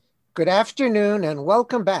Good afternoon and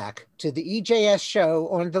welcome back to the EJS show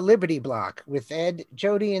on the Liberty Block with Ed,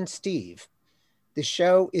 Jody, and Steve. The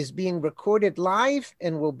show is being recorded live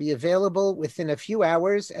and will be available within a few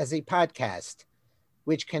hours as a podcast,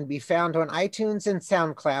 which can be found on iTunes and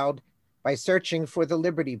SoundCloud by searching for the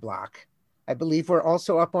Liberty Block. I believe we're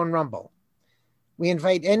also up on Rumble. We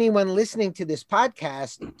invite anyone listening to this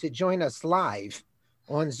podcast to join us live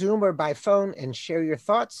on Zoom or by phone and share your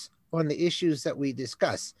thoughts on the issues that we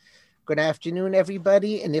discuss. Good afternoon,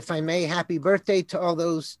 everybody. And if I may, happy birthday to all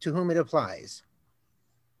those to whom it applies.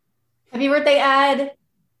 Happy birthday, Ed.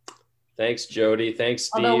 Thanks, Jody. Thanks,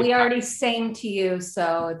 Steve. Although we already sang to you,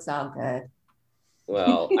 so it's all good.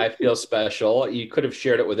 Well, I feel special. You could have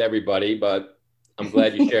shared it with everybody, but I'm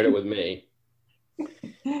glad you shared it with me.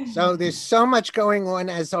 So there's so much going on,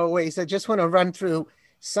 as always. I just want to run through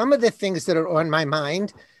some of the things that are on my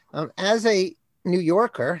mind. As a New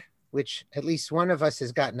Yorker, which at least one of us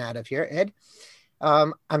has gotten out of here, Ed,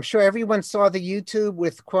 I'm sure everyone saw the YouTube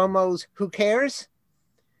with Cuomo's Who Cares?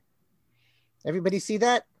 Everybody see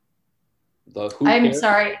that? I'm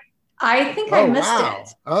sorry. I think I missed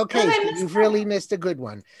it. Okay, so you've really missed a good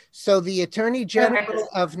one. So the Attorney General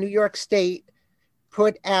of New York State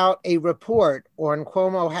put out a report on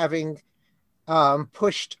Cuomo having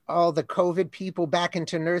pushed all the COVID people back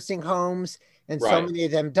into nursing homes, and so many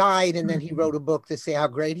of them died, and then he wrote a book to say how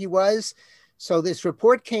great he was. So this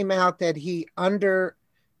report came out that he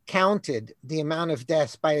undercounted the amount of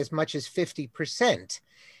deaths by as much as 50%.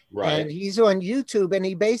 Right. And he's on YouTube, and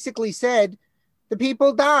he basically said, the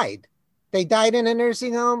people died. They died in a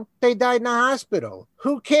nursing home. They died in a hospital.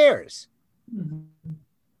 Who cares?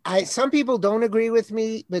 Mm-hmm. Some people don't agree with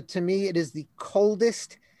me, but to me, it is the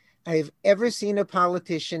coldest I've ever seen a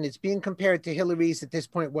politician. It's being compared to Hillary's at this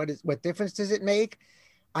point. What difference does it make?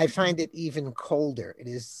 I find it even colder. It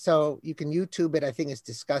is so, you can YouTube it. I think it's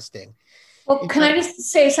disgusting. Well, can I just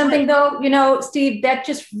say something though? You know, Steve, that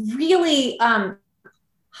just really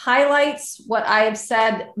highlights what I have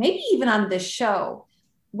said, maybe even on this show.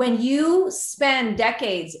 When you spend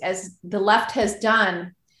decades, as the left has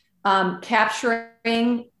done,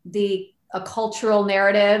 capturing the cultural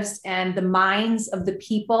narratives and the minds of the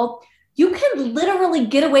people, you can literally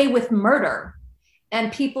get away with murder.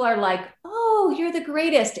 And people are like, oh, you're the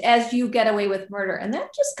greatest as you get away with murder. And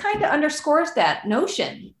that just kind of underscores that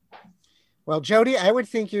notion. Well, Jody, I would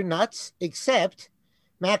think you're nuts, except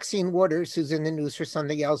Maxine Waters, who's in the news for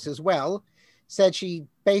something else as well, said she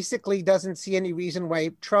basically doesn't see any reason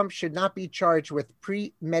why Trump should not be charged with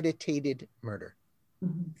premeditated murder.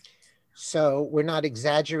 Mm-hmm. So we're not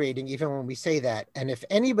exaggerating even when we say that. And if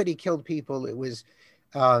anybody killed people, it was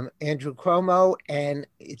Andrew Cuomo, and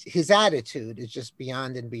his attitude is just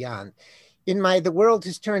beyond and beyond. In my The World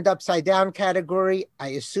Has Turned Upside Down category, I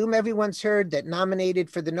assume everyone's heard that nominated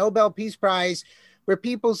for the Nobel Peace Prize were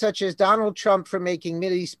people such as Donald Trump for making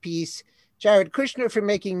Mideast peace, Jared Kushner for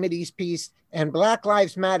making Mideast peace, and Black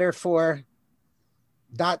Lives Matter for ...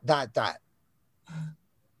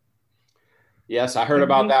 Yes, I heard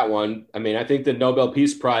about that one. I mean, I think the Nobel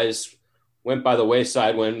Peace Prize went by the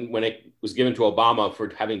wayside when it was given to Obama for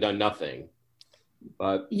having done nothing.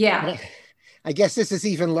 But yeah, I guess this is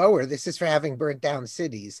even lower. This is for having burnt down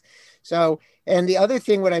cities. So, and the other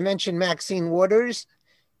thing, when I mentioned Maxine Waters,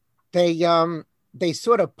 they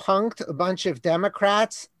sort of punked a bunch of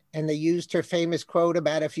Democrats, and they used her famous quote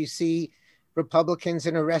about if you see Republicans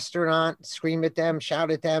in a restaurant, scream at them, shout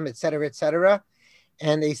at them, et cetera, et cetera.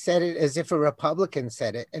 And they said it as if a Republican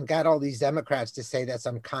said it, and got all these Democrats to say that's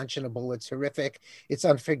unconscionable, it's horrific, it's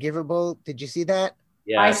unforgivable. Did you see that?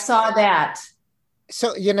 Yeah, I saw that.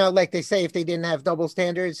 So, you know, like they say, if they didn't have double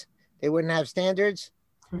standards, they wouldn't have standards.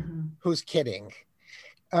 Mm-hmm. Who's kidding?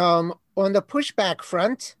 On the pushback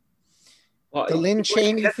front, well, the Lynn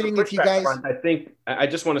Cheney thing, if you guys... Front, I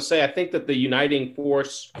just want to say, I think that the uniting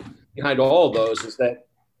force behind all of those is that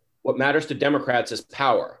what matters to Democrats is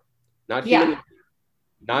power, not human,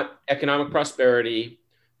 not economic prosperity,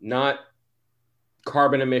 not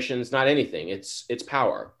carbon emissions, not anything. It's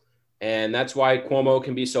power. And that's why Cuomo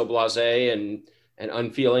can be so blasé and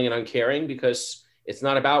unfeeling and uncaring, because it's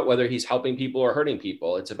not about whether he's helping people or hurting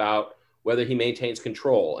people. It's about whether he maintains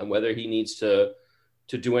control and whether he needs to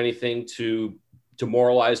do anything to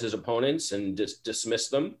moralize his opponents and just dismiss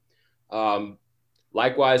them.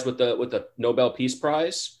 Likewise with the Nobel Peace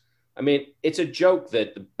Prize. I mean, it's a joke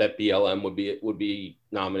that BLM would be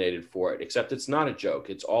nominated for it, except it's not a joke.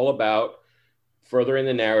 It's all about furthering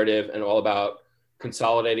the narrative and all about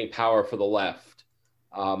consolidating power for the left.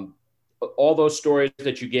 All those stories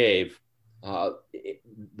that you gave, I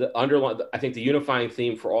think the unifying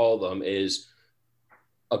theme for all of them is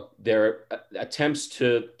their attempts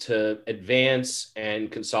to advance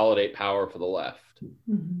and consolidate power for the left.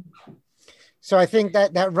 Mm-hmm. So I think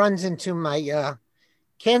that runs into my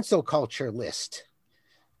cancel culture list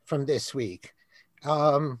from this week.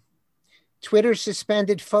 Twitter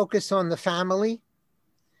suspended Focus on the Family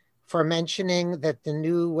for mentioning that the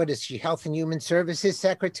new, what is she, Health and Human Services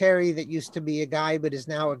Secretary that used to be a guy but is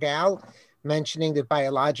now a gal, mentioning that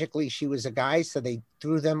biologically she was a guy, so they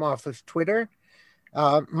threw them off of Twitter.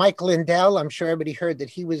 Mike Lindell, I'm sure everybody heard that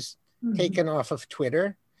he was taken off of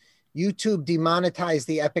Twitter. YouTube demonetized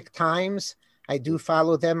the Epic Times. I do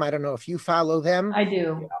follow them. I don't know if you follow them. I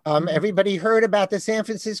do. Everybody heard about the San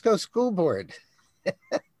Francisco School Board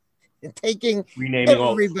taking renaming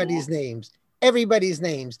everybody's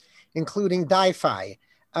names, including DiFi.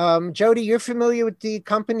 Jody, you're familiar with the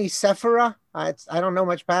company Sephora? I don't know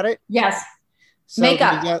much about it. Yes. So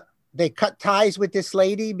makeup. They cut ties with this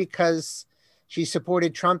lady because she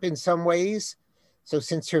supported Trump in some ways. So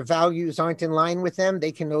since her values aren't in line with them,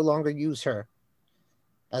 they can no longer use her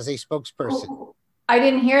as a spokesperson. Oh, I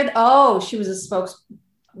didn't hear that. Oh, she was a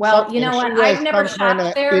Well, you know what? I've never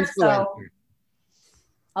shopped there, so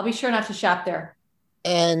I'll be sure not to shop there.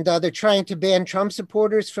 And they're trying to ban Trump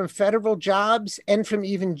supporters from federal jobs and from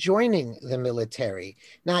even joining the military.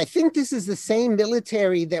 Now, I think this is the same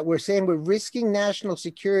military that we're saying we're risking national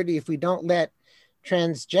security if we don't let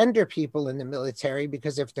transgender people in the military,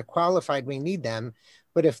 because if they're qualified, we need them.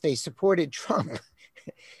 But if they supported Trump,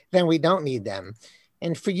 then we don't need them.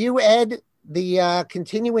 And for you, Ed, the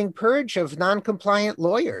continuing purge of non-compliant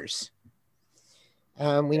lawyers.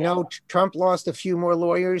 We know Trump lost a few more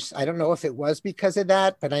lawyers. I don't know if it was because of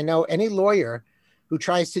that, but I know any lawyer who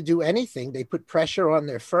tries to do anything, they put pressure on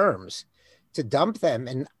their firms to dump them.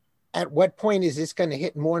 And at what point is this going to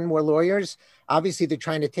hit more and more lawyers? Obviously, they're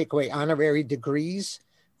trying to take away honorary degrees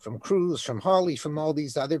from Cruz, from Hawley, from all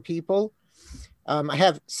these other people. I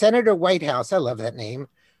have Senator Whitehouse, I love that name,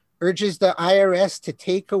 urges the IRS to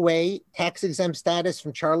take away tax-exempt status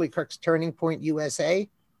from Charlie Kirk's Turning Point USA.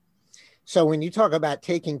 So when you talk about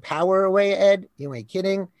taking power away, Ed, you ain't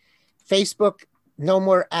kidding. Facebook, no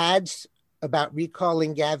more ads about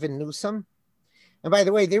recalling Gavin Newsom. And by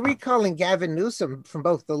the way, they're recalling Gavin Newsom from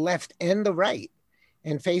both the left and the right.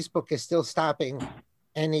 And Facebook is still stopping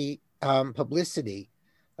any publicity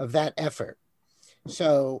of that effort.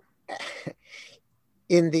 So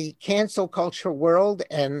in the cancel culture world,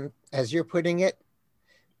 and as you're putting it,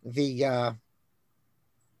 the,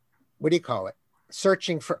 what do you call it?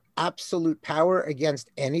 Searching for absolute power against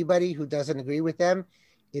anybody who doesn't agree with them.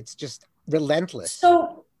 It's just relentless.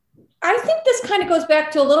 So I think this kind of goes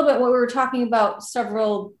back to a little bit what we were talking about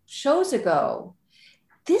several shows ago.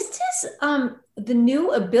 This is the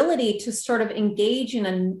new ability to sort of engage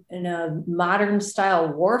in a modern style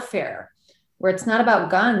warfare, where it's not about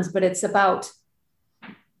guns, but it's about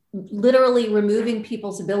literally removing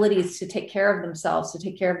people's abilities to take care of themselves, to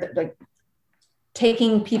take care of like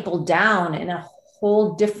taking people down in a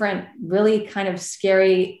whole different, really kind of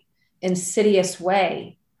scary, insidious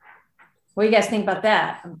way. What do you guys think about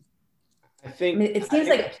that? I mean, it seems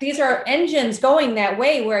like these are engines going that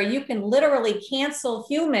way where you can literally cancel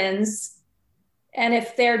humans. And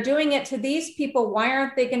if they're doing it to these people, why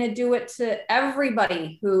aren't they going to do it to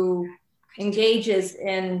everybody who engages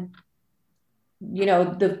in, you know,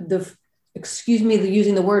 the excuse me,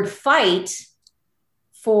 using the word fight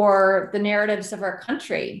for the narratives of our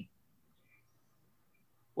country?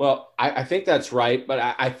 Well, I think that's right.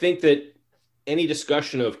 But I think that any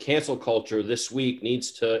discussion of cancel culture this week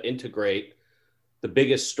needs to integrate the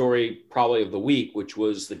biggest story probably of the week, which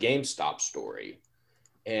was the GameStop story.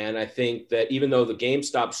 And I think that even though the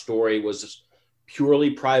GameStop story was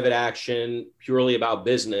purely private action, purely about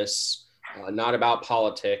business, not about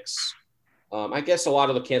politics, I guess a lot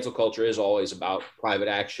of the cancel culture is always about private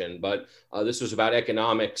action, but this was about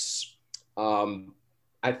economics.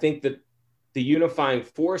 I think that the unifying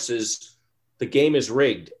force is the game is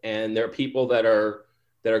rigged, and there are people that are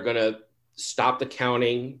going to stop the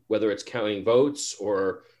counting, whether it's counting votes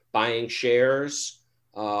or buying shares,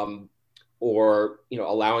 or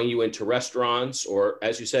allowing you into restaurants, or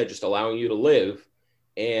as you said, just allowing you to live.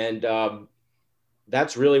 And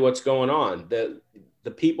that's really what's going on.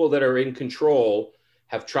 The people that are in control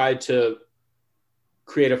have tried to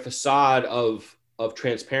create a facade of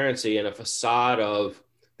transparency and a facade of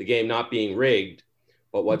the game not being rigged.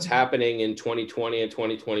 But what's happening in 2020 and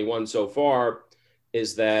 2021 so far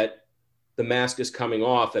is that the mask is coming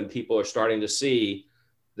off, and people are starting to see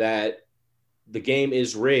that the game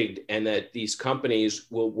is rigged and that these companies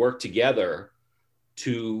will work together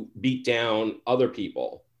to beat down other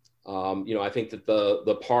people. I think that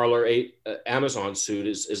the Parler Amazon suit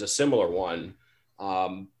is a similar one.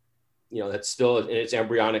 That's still in its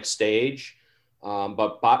embryonic stage,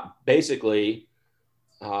 but basically,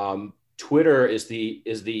 Twitter is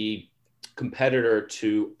the competitor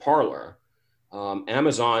to Parler.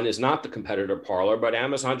 Amazon is not the competitor to Parler, but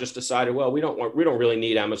Amazon just decided, well, we don't really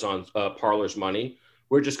need Amazon's Parler's money.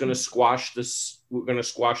 We're just going to squash this. We're going to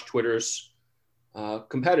squash Twitter's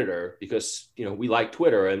competitor because we like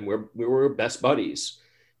Twitter and we're best buddies.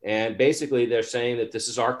 And basically, they're saying that this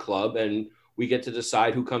is our club and we get to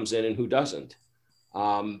decide who comes in and who doesn't.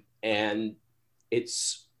 And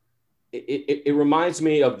it reminds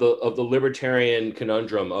me of the libertarian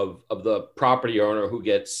conundrum of the property owner who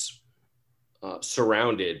gets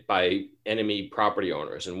surrounded by enemy property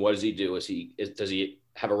owners. And what does he do? Does he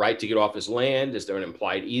have a right to get off his land? Is there an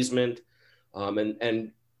implied easement?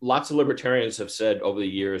 And lots of libertarians have said over the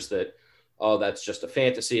years that, oh, that's just a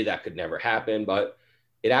fantasy, that could never happen. But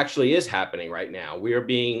it actually is happening right now. We are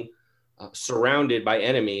being surrounded by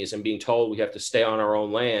enemies and being told we have to stay on our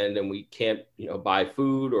own land and we can't, buy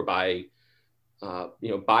food or buy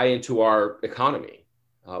into our economy,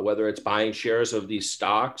 whether it's buying shares of these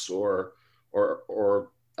stocks or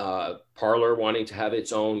Parler wanting to have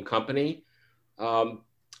its own company.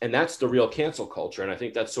 And that's the real cancel culture. And I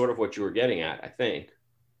think that's sort of what you were getting at, I think.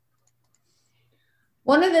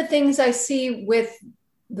 One of the things I see with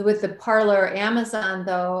the Parler Amazon,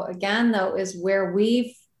 though, is where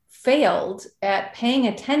we've failed at paying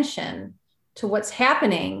attention to what's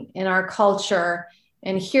happening in our culture.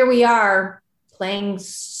 And here we are playing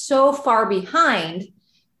so far behind.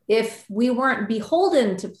 If we weren't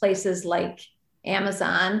beholden to places like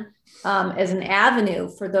Amazon as an avenue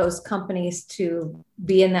for those companies to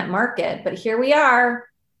be in that market. But here we are,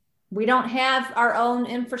 we don't have our own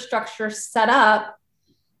infrastructure set up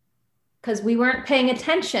because we weren't paying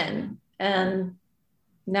attention. And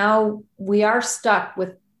now we are stuck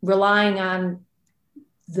with relying on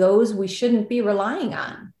those we shouldn't be relying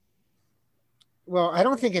on. Well, I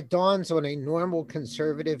don't think it dawns on a normal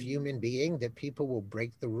conservative human being that people will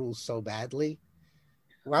break the rules so badly.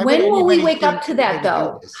 When will we wake up to that,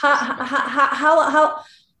 though?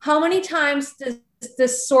 How many times does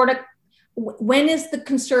this sort of, when is the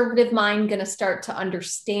conservative mind going to start to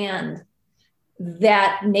understand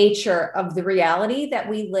that nature of the reality that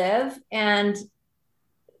we live and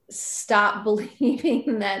stop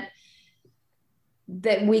believing that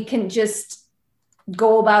we can just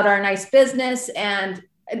go about our nice business? And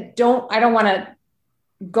I don't want to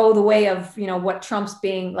go the way of, what Trump's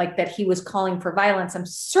being like, that he was calling for violence. I'm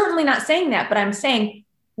certainly not saying that, but I'm saying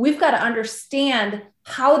we've got to understand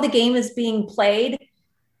how the game is being played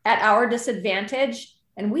at our disadvantage.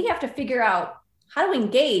 And we have to figure out how to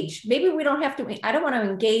engage. Maybe we don't have to, I don't want to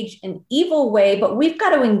engage in evil way, but we've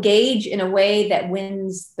got to engage in a way that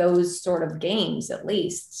wins those sort of games, at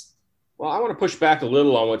least. Well, I want to push back a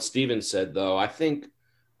little on what Steven said, though. I think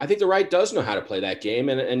the right does know how to play that game.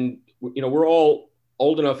 And we're all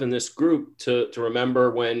old enough in this group to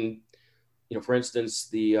remember when, for instance,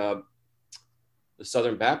 the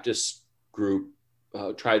Southern Baptist group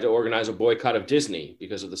tried to organize a boycott of Disney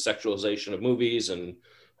because of the sexualization of movies and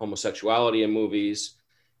homosexuality in movies.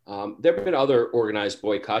 There have been other organized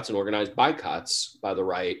boycotts and organized boycotts by the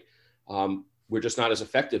right. We're just not as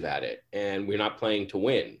effective at it, and we're not playing to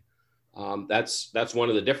win. That's one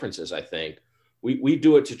of the differences, I think. We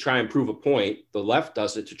do it to try and prove a point. The left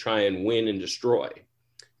does it to try and win and destroy.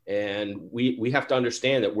 And we have to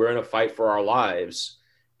understand that we're in a fight for our lives.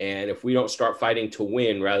 And if we don't start fighting to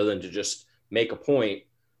win rather than to just make a point,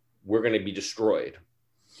 we're going to be destroyed.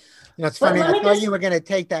 It's funny. I thought you were going to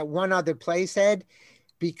take that one other place, Ed,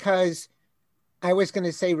 because I was going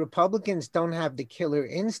to say Republicans don't have the killer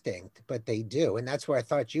instinct, but they do. And that's where I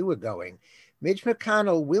thought you were going. Mitch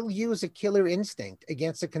McConnell will use a killer instinct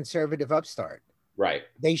against a conservative upstart. Right.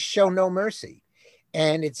 They show no mercy.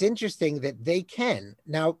 And it's interesting that they can.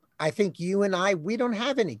 Now, I think you and we don't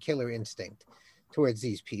have any killer instinct towards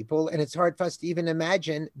these people. And it's hard for us to even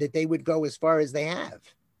imagine that they would go as far as they have.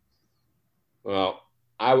 Well,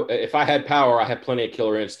 if I had power, I had plenty of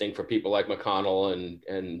killer instinct for people like McConnell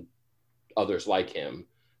and others like him.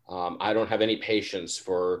 I don't have any patience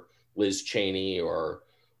for Liz Cheney or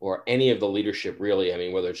any of the leadership, really. I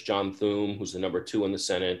mean, whether it's John Thune, who's the number 2 in the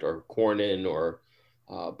Senate, or Cornyn or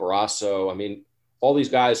Barrasso. I mean, all these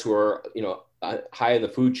guys who are, high in the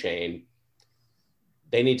food chain,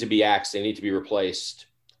 they need to be axed. They need to be replaced.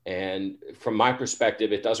 And from my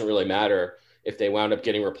perspective, it doesn't really matter if they wound up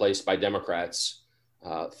getting replaced by Democrats.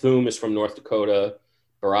 Thune is from North Dakota.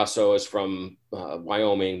 Barrasso is from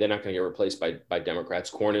Wyoming. They're not going to get replaced by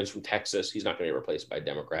Democrats. Cornyn's from Texas. He's not going to get replaced by a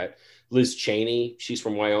Democrat. Liz Cheney, she's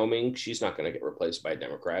from Wyoming. She's not going to get replaced by a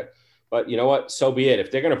Democrat. But you know what? So be it.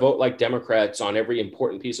 If they're going to vote like Democrats on every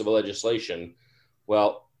important piece of legislation,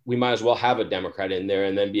 well, we might as well have a Democrat in there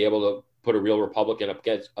and then be able to put a real Republican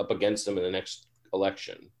up against them in the next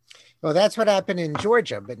election. Well, that's what happened in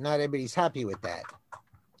Georgia, but not everybody's happy with that.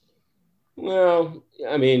 Well,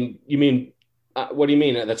 I mean, what do you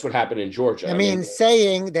mean? That's what happened in Georgia. I mean,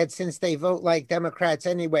 saying that since they vote like Democrats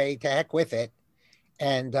anyway, to heck with it,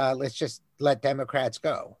 and let's just let Democrats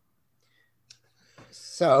go.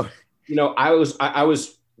 So, I was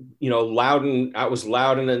loud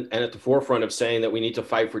and at the forefront of saying that we need to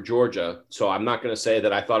fight for Georgia. So I'm not going to say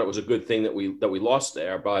that I thought it was a good thing that we lost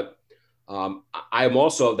there, but I am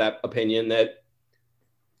also of that opinion that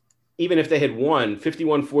even if they had won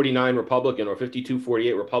 51-49 Republican or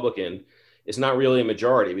 52-48 Republican, is not really a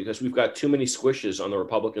majority because we've got too many squishes on the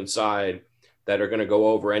Republican side that are going to go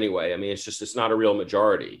over anyway. I mean, it's not a real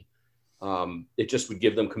majority. It just would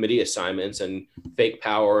give them committee assignments and fake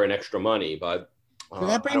power and extra money. But so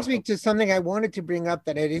that brings me to something I wanted to bring up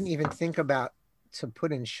that I didn't even think about to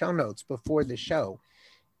put in show notes before the show.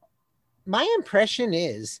 My impression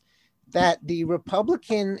is that the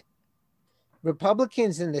Republicans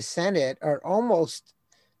in the Senate are almost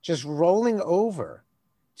just rolling over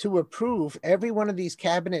to approve every one of these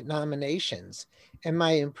cabinet nominations. And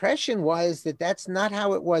my impression was that that's not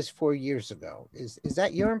how it was 4 years ago. Is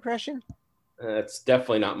that your impression? That's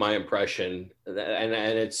definitely not my impression. And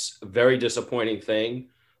it's a very disappointing thing.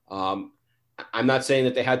 I'm not saying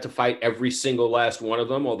that they had to fight every single last one of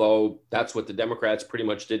them, although that's what the Democrats pretty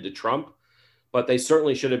much did to Trump. But they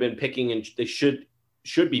certainly should have been picking, and they should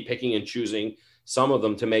be picking and choosing some of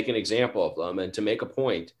them to make an example of them and to make a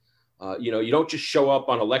point. You don't just show up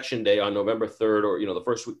on election day on November 3rd or, the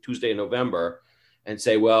first Tuesday in November and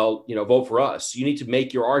say, well, vote for us. You need to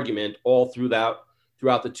make your argument all throughout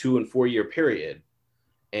the 2 and 4 year period.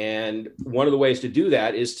 And one of the ways to do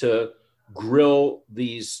that is to grill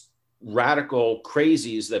these radical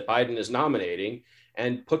crazies that Biden is nominating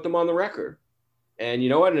and put them on the record. And you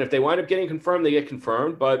know what? And if they wind up getting confirmed, they get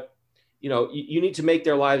confirmed. But, you need to make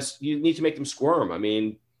their lives, you need to make them squirm. I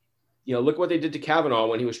mean, look what they did to Kavanaugh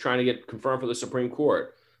when he was trying to get confirmed for the Supreme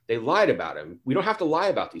Court. They lied about him. We don't have to lie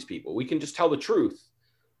about these people. We can just tell the truth,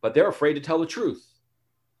 but they're afraid to tell the truth.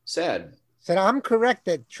 Sad. So I'm correct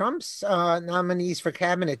that Trump's nominees for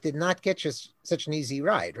cabinet did not get just such an easy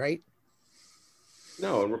ride, right?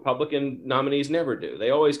 No, and Republican nominees never do.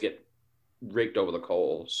 They always get raked over the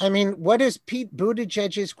coals. I mean, what is Pete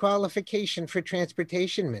Buttigieg's qualification for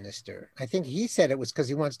transportation minister? I think he said it was because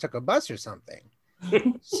he once took a bus or something.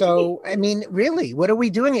 So, I mean, really, what are we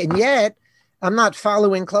doing? And yet, I'm not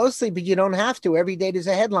following closely, but you don't have to. Every day there's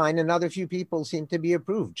a headline. Another few people seem to be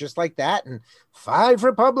approved, just like that. And 5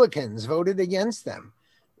 Republicans voted against them.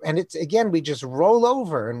 And it's, again, we just roll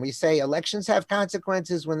over and we say elections have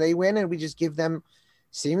consequences when they win, and we just give them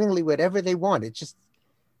seemingly whatever they want. It's just,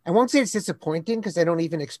 I won't say it's disappointing because I don't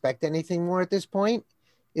even expect anything more at this point.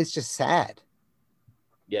 It's just sad.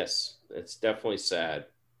 Yes, it's definitely sad.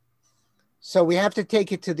 So we have to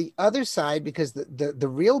take it to the other side because the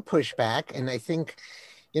real pushback, and I think,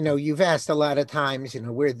 you've asked a lot of times,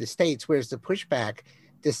 where's the pushback?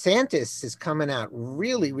 Desantis is coming out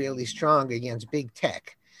really, really strong against big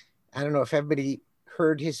tech. I don't know if everybody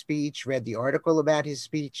heard his speech, read the article about his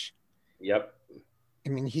speech. Yep. I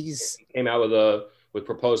mean, he came out with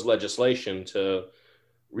proposed legislation to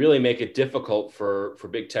really make it difficult for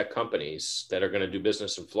big tech companies that are going to do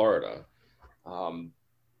business in Florida.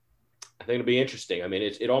 I think it'll be interesting. I mean,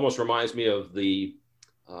 it almost reminds me of the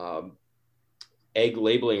egg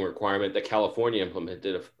labeling requirement that California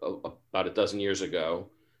implemented about a dozen years ago.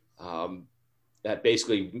 That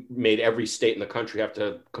basically made every state in the country have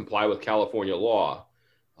to comply with California law.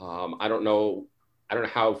 I don't know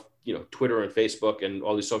how Twitter and Facebook and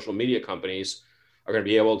all these social media companies are going to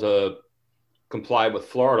be able to comply with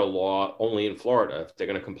Florida law only in Florida. If they're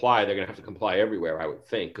going to comply, they're going to have to comply everywhere, I would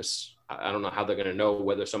think, because I don't know how they're going to know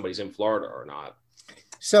whether somebody's in Florida or not.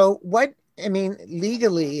 So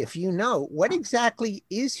legally, if what exactly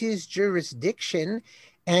is his jurisdiction?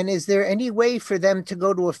 And is there any way for them to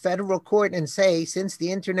go to a federal court and say, since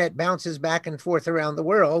the internet bounces back and forth around the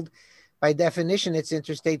world, by definition, it's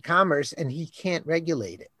interstate commerce and he can't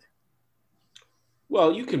regulate it?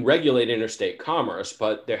 Well, you can regulate interstate commerce,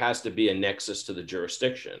 but there has to be a nexus to the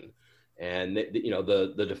jurisdiction. And,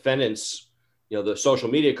 the defendants, the social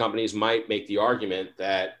media companies might make the argument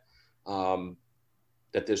that,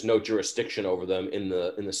 that there's no jurisdiction over them in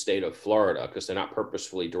the state of Florida because they're not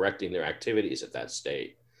purposefully directing their activities at that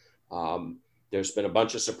state. There's been a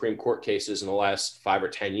bunch of Supreme Court cases in the last 5 or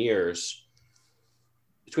 10 years,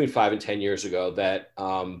 between 5 and 10 years ago, that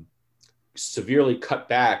severely cut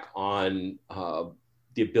back on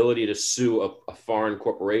the ability to sue a foreign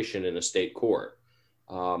corporation in a state court.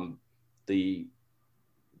 You're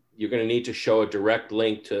going to need to show a direct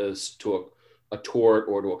link to a tort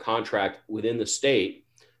or to a contract within the state,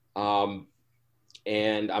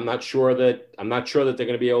 and I'm not sure that they're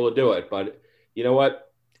going to be able to do it. But you know what?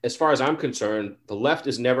 As far as I'm concerned, the left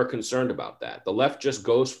is never concerned about that. The left just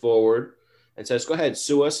goes forward and says, "Go ahead,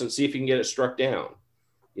 sue us and see if you can get it struck down."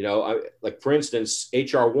 Like for instance,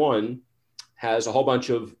 HR1 has a whole bunch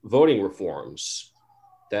of voting reforms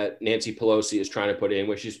that Nancy Pelosi is trying to put in,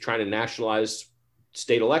 where she's trying to nationalize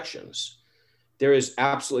state elections. There is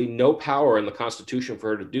absolutely no power in the Constitution for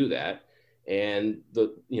her to do that. And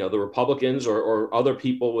the Republicans or other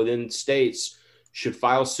people within states should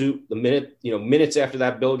file suit the minutes after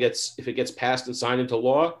that bill if it gets passed and signed into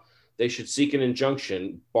law, they should seek an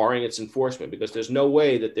injunction barring its enforcement, because there's no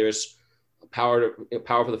way that there's power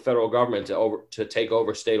for the federal government to take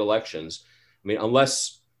over state elections. I mean,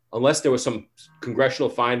 unless there was some congressional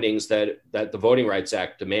findings that the Voting Rights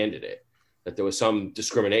Act demanded it, that there was some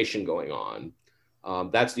discrimination going on.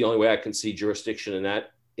 That's the only way I can see jurisdiction in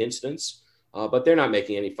that instance. But they're not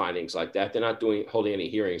making any findings like that. They're not holding any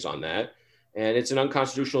hearings on that. And it's an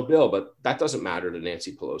unconstitutional bill, but that doesn't matter to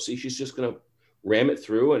Nancy Pelosi. She's just going to ram it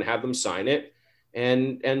through and have them sign it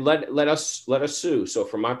and let us sue. So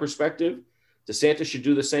from my perspective, DeSantis should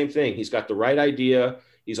do the same thing. He's got the right idea.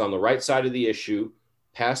 He's on the right side of the issue.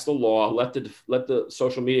 Pass the law. Let the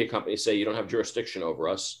social media companies say you don't have jurisdiction over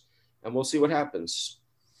us, and we'll see what happens.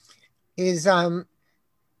 Does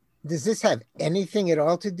this have anything at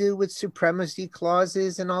all to do with supremacy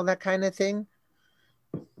clauses and all that kind of thing?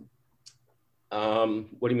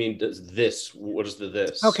 What do you mean? What is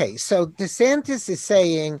this? Okay, so DeSantis is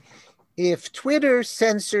saying if Twitter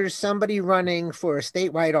censors somebody running for a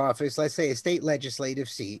statewide office, let's say a state legislative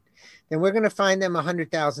seat, then we're going to fine them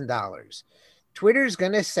 $100,000. Twitter's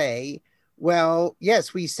going to say, well,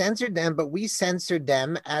 yes, we censored them, but we censored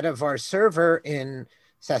them out of our server in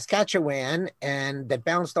Saskatchewan, and that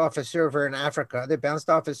bounced off a server in Africa, that bounced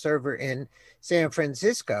off a server in San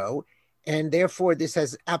Francisco. And therefore, this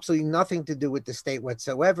has absolutely nothing to do with the state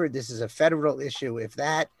whatsoever. This is a federal issue, if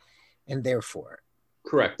that, and therefore.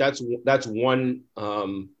 Correct. That's one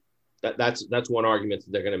that's one argument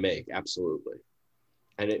that they're going to make. Absolutely.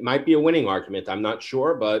 And it might be a winning argument. I'm not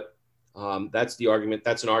sure, but that's the argument.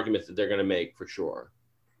 That's an argument that they're going to make for sure.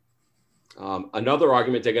 Another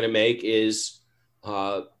argument they're going to make is,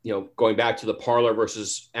 going back to the Parler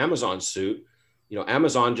versus Amazon suit.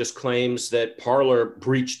 Amazon just claims that Parler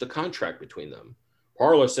breached the contract between them.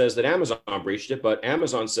 Parler says that Amazon breached it, but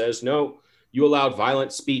Amazon says, no, you allowed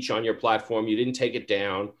violent speech on your platform. You didn't take it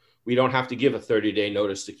down. We don't have to give a 30-day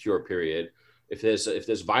notice to cure period. If there's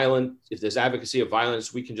advocacy of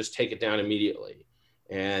violence, we can just take it down immediately.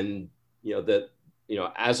 And,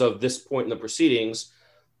 as of this point in the proceedings,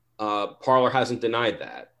 Parler hasn't denied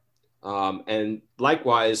that. And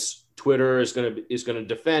likewise, Twitter is going to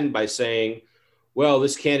defend by saying, well,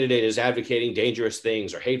 this candidate is advocating dangerous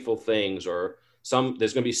things or hateful things, or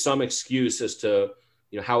there's going to be some excuse as to,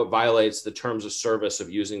 how it violates the terms of service of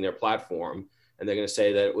using their platform. And they're going to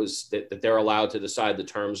say that that they're allowed to decide the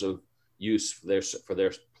terms of use for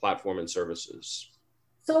their platform and services.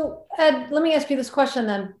 So Ed, let me ask you this question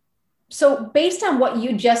then. So based on what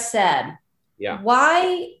you just said,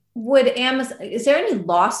 why would Amazon, is there any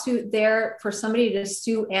lawsuit there for somebody to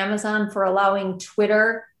sue Amazon for allowing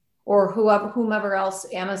Twitter or whomever else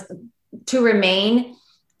Amazon to remain,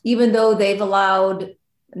 even though they've allowed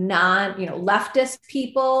leftist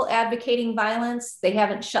people advocating violence? They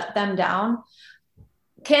haven't shut them down.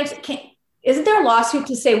 Isn't there a lawsuit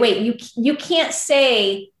to say, wait, you can't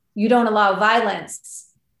say you don't allow violence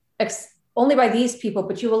only by these people,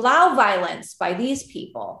 but you allow violence by these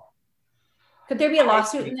people? Could there be a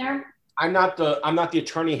lawsuit in there? I'm not the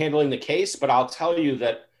attorney handling the case, but I'll tell you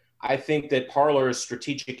that I think that Parler's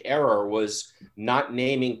strategic error was not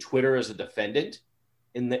naming Twitter as a defendant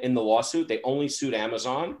in the lawsuit. They only sued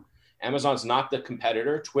Amazon. Amazon's not the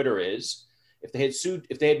competitor. Twitter is. If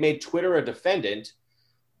they had made Twitter a defendant,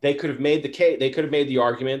 they could have made the case. They could have made the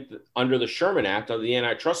argument that under the Sherman Act, under the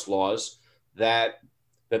antitrust laws, that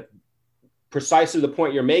precisely the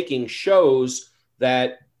point you're making shows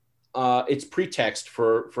that it's pretext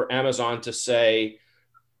for Amazon to say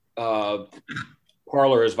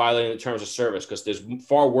Parler is violating the terms of service, because there's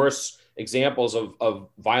far worse examples of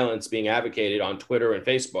violence being advocated on Twitter and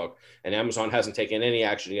Facebook, and Amazon hasn't taken any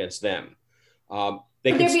action against them. Could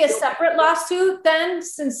there be a separate lawsuit then?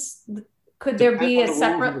 Could there be a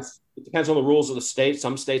separate? It depends on the rules of the state.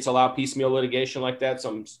 Some states allow piecemeal litigation like that.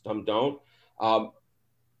 Some don't.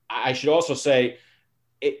 I should also say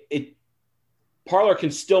Parler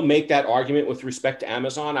can still make that argument with respect to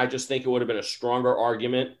Amazon. I just think it would have been a stronger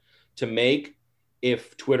argument to make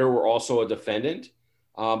if Twitter were also a defendant.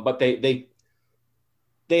 But they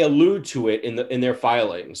allude to it in their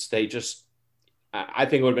filings. I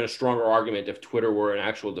think it would have been a stronger argument if Twitter were an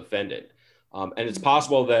actual defendant. And it's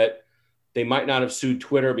possible that they might not have sued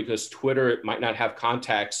Twitter because Twitter might not have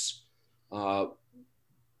contacts, might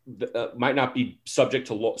not be subject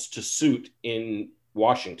to suit in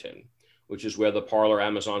Washington, which is where the Parler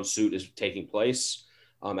Amazon suit is taking place.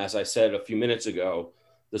 As I said a few minutes ago,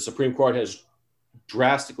 the Supreme Court has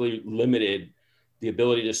drastically limited the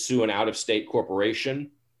ability to sue an out-of-state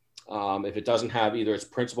corporation if it doesn't have either its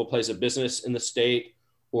principal place of business in the state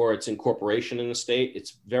or its incorporation in the state.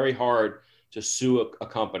 It's very hard to sue a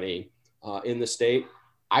company in the state.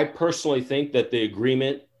 I personally think that the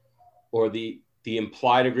agreement or the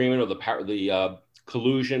implied agreement or the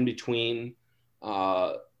collusion between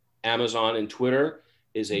Amazon and Twitter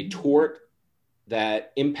is a tort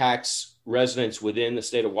that impacts residents within the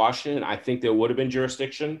state of Washington. I think there would have been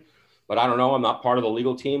jurisdiction, but I don't know. I'm not part of the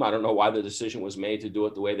legal team. I don't know why the decision was made to do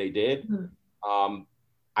it the way they did.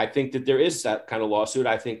 I think that there is that kind of lawsuit.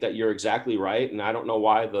 I think that you're exactly right, and I don't know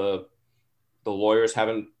why the lawyers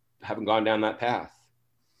haven't gone down that path.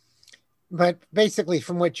 But basically,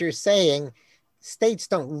 from what you're saying, states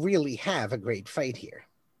don't really have a great fight here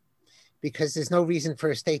because there's no reason for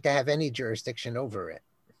a state to have any jurisdiction over it.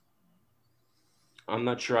 I'm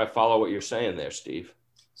not sure I follow what you're saying there, Steve.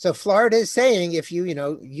 So Florida is saying if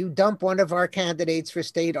you dump one of our candidates for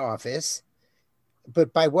state office,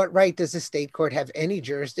 but by what right does the state court have any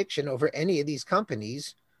jurisdiction over any of these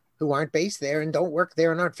companies who aren't based there and don't work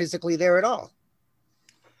there and aren't physically there at all?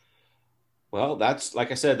 Well, that's,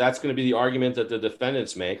 like I said, that's going to be the argument that the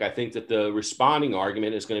defendants make. I think that the responding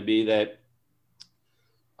argument is going to be that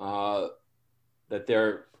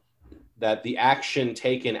that the action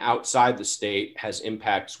taken outside the state has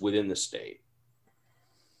impacts within the state.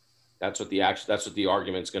 That's what the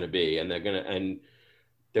argument's going to be, and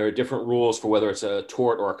there are different rules for whether it's a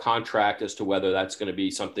tort or a contract as to whether that's going to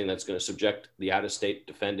be something that's going to subject the out-of-state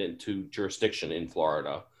defendant to jurisdiction in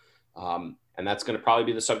Florida. And that's going to probably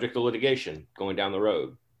be the subject of litigation going down the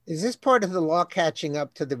road. Is this part of the law catching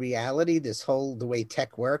up to the reality, the way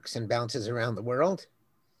tech works and bounces around the world?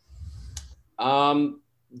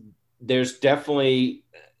 There's definitely,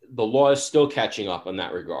 the law is still catching up in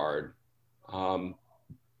that regard.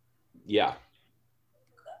 Yeah.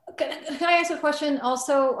 Can I ask a question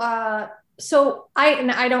also? So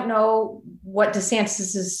I don't know what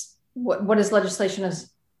Desantis is, what his legislation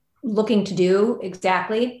is looking to do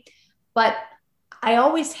exactly, but I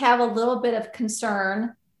always have a little bit of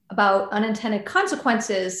concern about unintended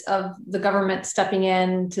consequences of the government stepping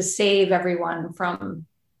in to save everyone from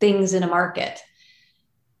things in a market.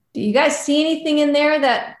 Do you guys see anything in there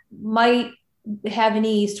that might have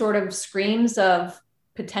any sort of screams of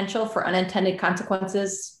potential for unintended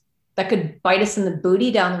consequences that could bite us in the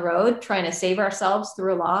booty down the road, trying to save ourselves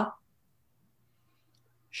through a law?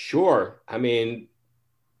 Sure. I mean,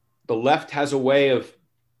 the left has a way of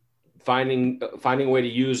finding a way to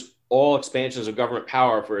use all expansions of government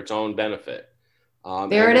power for its own benefit.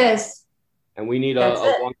 There it is. And we need a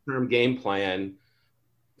long-term game plan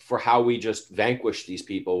for how we just vanquish these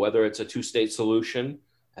people, whether it's a two-state solution,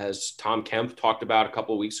 as Tom Kemp talked about a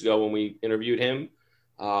couple of weeks ago when we interviewed him,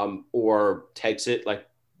 or Texit, like,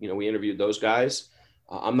 we interviewed those guys.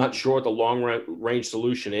 I'm not sure what the long-range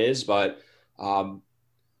solution is, but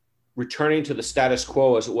returning to the status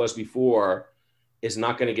quo as it was before is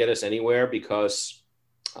not going to get us anywhere, because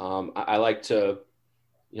I like to,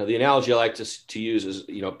 the analogy I like to use is,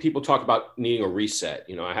 people talk about needing a reset.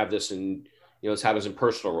 I have this in, this happens in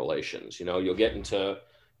personal relations. You'll get into,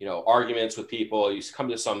 arguments with people, you come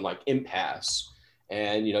to some like impasse,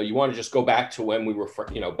 and, you want to just go back to when we were,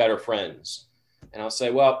 better friends. And I'll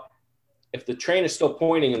say, well, if the train is still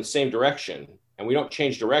pointing in the same direction and we don't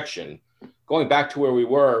change direction, going back to where we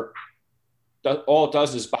were, all it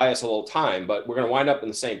does is buy us a little time, but we're going to wind up in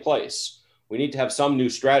the same place. We need to have some new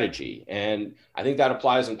strategy. And I think that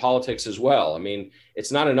applies in politics as well. I mean,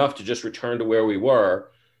 it's not enough to just return to where we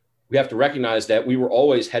were. We have to recognize that we were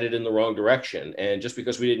always headed in the wrong direction. And just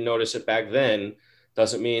because we didn't notice it back then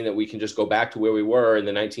doesn't mean that we can just go back to where we were in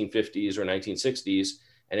the 1950s or 1960s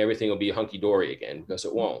and everything will be hunky-dory again, because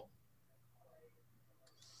it won't.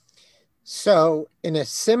 So, in a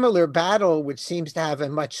similar battle, which seems to have a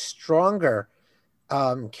much stronger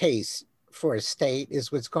case for a state,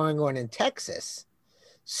 is what's going on in Texas,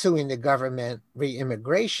 suing the government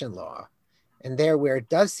re-immigration law. And there, where it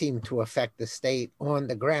does seem to affect the state on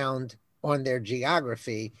the ground, on their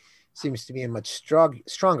geography, seems to be a much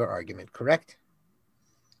stronger argument, correct?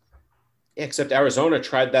 Except Arizona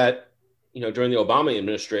tried that, during the Obama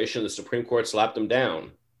administration. The Supreme Court slapped them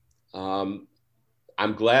down.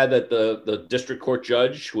 I'm glad that the district court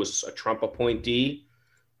judge, who was a Trump appointee,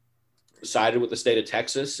 sided with the state of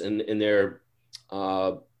Texas in their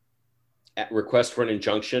request for an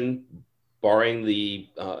injunction barring the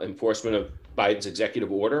enforcement of Biden's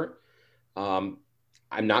executive order. I'm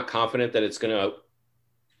not confident that it's going to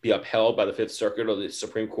be upheld by the Fifth Circuit or the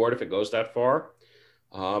Supreme Court if it goes that far.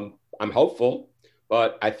 I'm hopeful,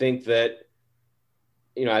 but I think that,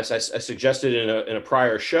 as I suggested in a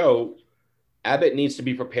prior show, Abbott needs to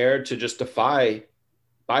be prepared to just defy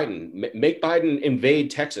Biden, make Biden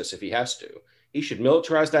invade Texas if he has to. He should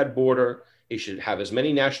militarize that border. He should have as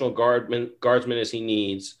many National Guardsmen as he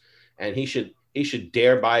needs, and he should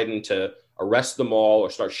dare Biden to arrest them all or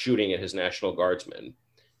start shooting at his National Guardsmen.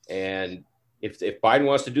 And if Biden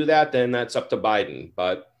wants to do that, then that's up to Biden.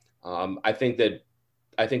 But I think that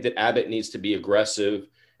Abbott needs to be aggressive,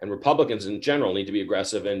 and Republicans in general need to be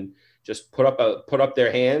aggressive and just put up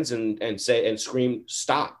their hands and say and scream,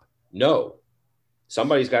 stop, no.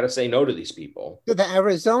 Somebody's got to say no to these people. So the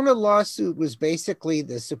Arizona lawsuit was basically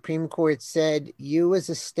the Supreme Court said you as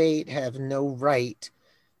a state have no right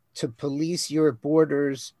to police your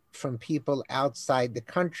borders from people outside the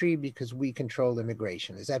country because we control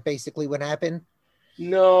immigration. Is that basically what happened?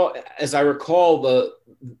 No, as I recall,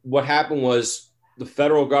 what happened was the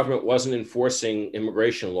federal government wasn't enforcing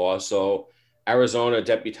immigration law, so Arizona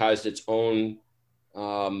deputized its own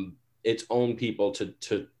people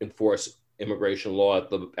to enforce immigration law at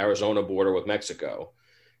the Arizona border with Mexico.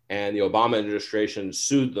 And the Obama administration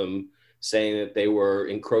sued them, saying that they were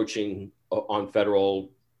encroaching on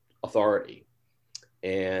federal authority.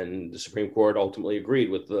 And the Supreme Court ultimately agreed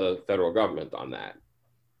with the federal government on that.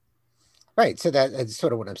 Right. So that's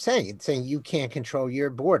sort of what I'm saying. It's saying you can't control your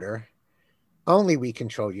border. Only we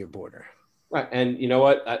control your border. Right. And you know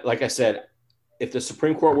what? Like I said, if the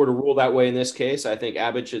Supreme Court were to rule that way in this case, I think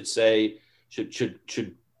Abbott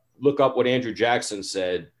should look up what Andrew Jackson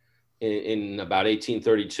said in about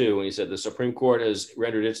 1832 when he said, the Supreme Court has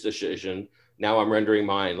rendered its decision. Now I'm rendering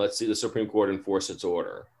mine. Let's see the Supreme Court enforce its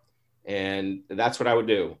order. And that's what I would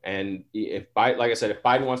do. And if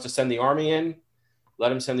Biden wants to send the army in,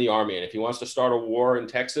 let him send the army in. If he wants to start a war in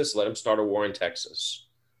Texas, let him start a war in Texas.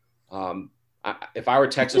 If I were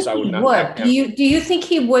Texas, I would not. Would. Do you think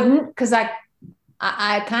he wouldn't? Because I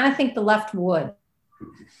kind of think the left would.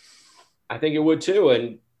 I think it would too.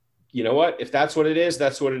 And you know what? If that's what it is,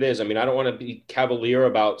 that's what it is. I mean, I don't want to be cavalier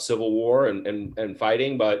about civil war and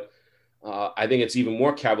fighting, but I think it's even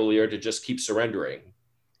more cavalier to just keep surrendering.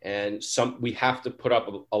 And we have to put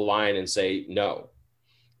up a line and say no.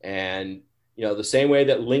 And the same way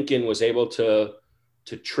that Lincoln was able to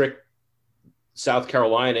trick South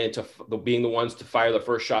Carolina into being the ones to fire the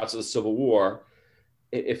first shots of the Civil War,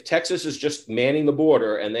 if Texas is just manning the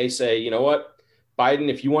border and they say, you know what, Biden,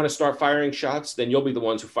 if you want to start firing shots, then you'll be the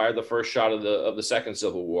ones who fired the first shot of the Second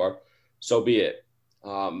Civil War. So be it.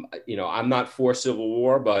 I'm not for civil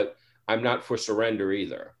war, but I'm not for surrender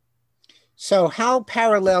either. So how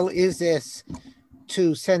parallel is this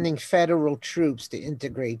to sending federal troops to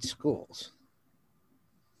integrate schools?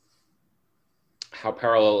 How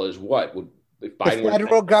parallel is what? If Biden the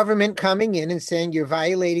federal government coming in and saying you're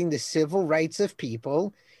violating the civil rights of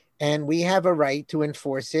people, and we have a right to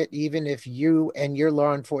enforce it, even if you and your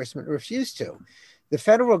law enforcement refuse to. The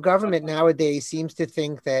federal government nowadays seems to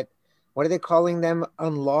think that, what are they calling them?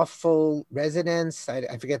 Unlawful residents?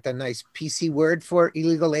 I forget the nice PC word for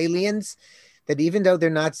illegal aliens, that even though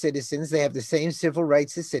they're not citizens, they have the same civil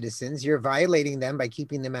rights as citizens. You're violating them by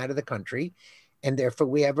keeping them out of the country, and therefore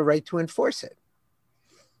we have a right to enforce it.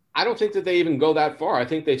 I don't think that they even go that far. I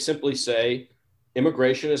think they simply say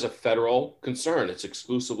immigration is a federal concern. It's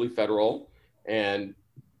exclusively federal. And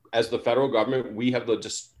as the federal government, we have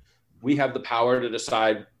the power to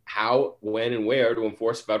decide how, when, and where to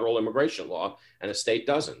enforce federal immigration law, and a state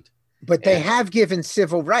doesn't. But they have given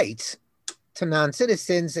civil rights to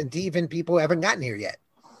non-citizens and to even people who haven't gotten here yet.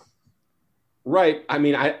 Right. I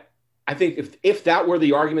mean, I think if that were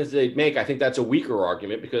the argument that they'd make, I think that's a weaker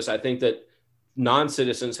argument, because I think that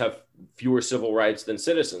non-citizens have fewer civil rights than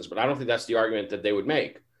citizens, but I don't think that's the argument that they would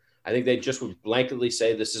make. I think they just would blanketly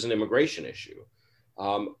say this is an immigration issue.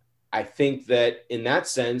 I think that in that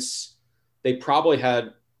sense, they probably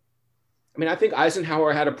had mean, I think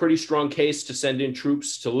Eisenhower had a pretty strong case to send in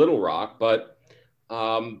troops to Little Rock, but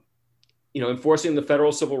enforcing the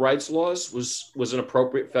federal civil rights laws was an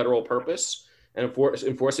appropriate federal purpose, and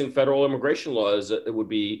enforcing federal immigration laws, it would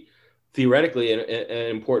be theoretically an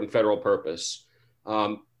important federal purpose.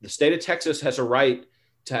 The state of Texas has a right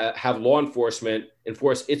to have law enforcement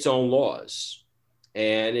enforce its own laws,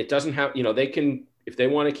 and it doesn't have, they can, if they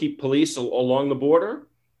want to keep police along the border,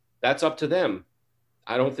 that's up to them.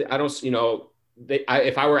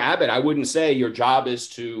 If I were Abbott, I wouldn't say your job is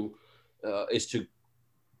to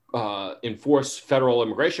enforce federal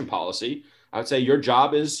immigration policy. I would say your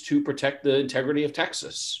job is to protect the integrity of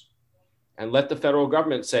Texas, and let the federal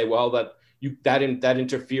government say, well, that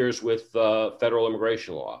interferes with federal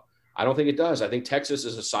immigration law. I don't think it does. I think Texas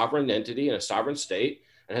is a sovereign entity and a sovereign state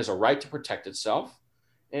and has a right to protect itself.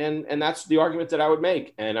 And that's the argument that I would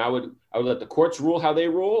make. And I would let the courts rule how they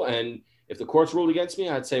rule. And if the courts ruled against me,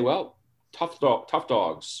 I'd say, well, tough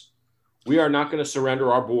dogs. We are not going to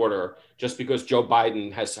surrender our border just because Joe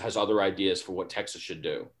Biden has other ideas for what Texas should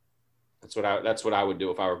do. That's what I would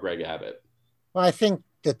do if I were Greg Abbott. Well, I think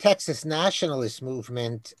the Texas nationalist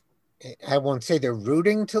movement, I won't say they're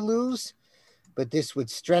rooting to lose, but this would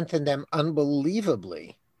strengthen them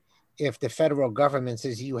unbelievably if the federal government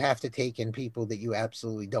says you have to take in people that you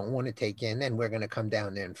absolutely don't want to take in, and we're going to come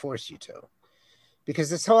down there and force you to. Because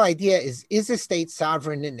this whole idea is a state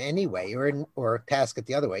sovereign in any way, or task it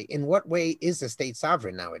the other way? In what way is a state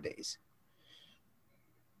sovereign nowadays?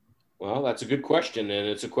 Well, that's a good question. And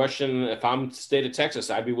it's a question, if I'm the state of Texas,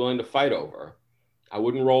 I'd be willing to fight over. I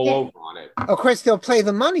wouldn't roll over on it. Of course, they'll play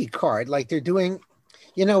the money card like they're doing.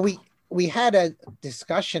 We had a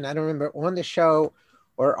discussion, I don't remember, on the show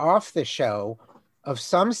or off the show, of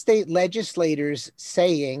some state legislators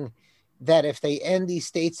saying that if they end these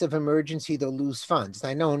states of emergency, they'll lose funds.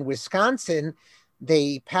 I know in Wisconsin,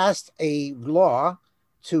 they passed a law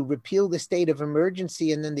to repeal the state of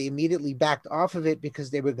emergency, and then they immediately backed off of it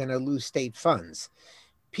because they were going to lose state funds.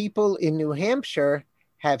 People in New Hampshire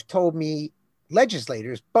have told me,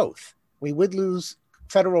 legislators, both, we would lose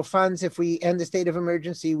federal funds if we end the state of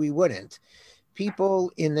emergency, we wouldn't.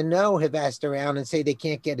 People in the know have asked around and say they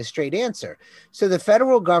can't get a straight answer. So the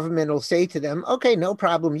federal government will say to them, okay, no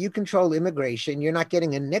problem. You control immigration. You're not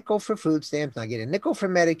getting a nickel for food stamps, not getting a nickel for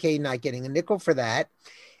Medicaid, not getting a nickel for that.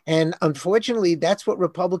 And unfortunately, that's what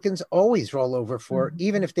Republicans always roll over for,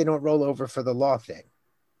 even if they don't roll over for the law thing.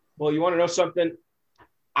 Well, you want to know something?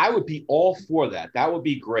 I would be all for that. That would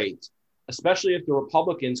be great, especially if the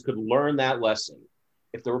Republicans could learn that lesson.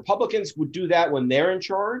 If the Republicans would do that when they're in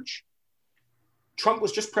charge, Trump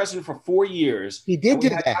was just president for 4 years. He did do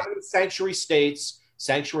that. Sanctuary states,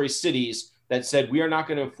 sanctuary cities that said, we are not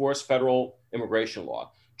going to enforce federal immigration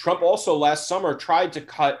law. Trump also last summer tried to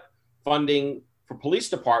cut funding for police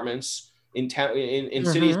departments in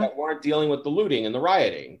cities that weren't dealing with the looting and the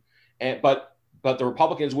rioting. But the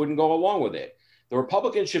Republicans wouldn't go along with it. The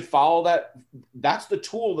Republicans should follow that. That's the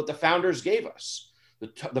tool that the founders gave us.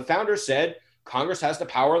 The founders said, Congress has the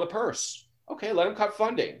power of the purse. Okay, let them cut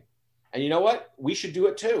funding. And you know what? We should do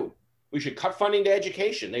it too. We should cut funding to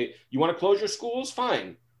education. You want to close your schools?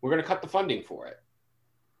 Fine. We're going to cut the funding for it.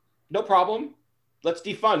 No problem. Let's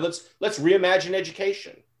defund. Let's reimagine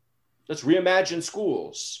education. Let's reimagine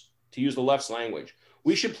schools, to use the left's language.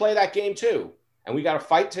 We should play that game too. And we got to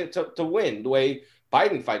fight to win the way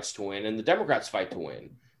Biden fights to win and the Democrats fight to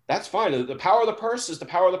win. That's fine. The power of the purse is the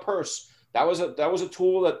power of the purse. That was a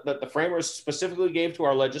tool that the framers specifically gave to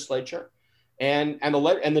our legislature. And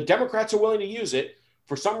the Democrats are willing to use it.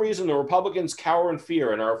 For some reason, the Republicans cower in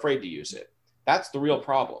fear and are afraid to use it. That's the real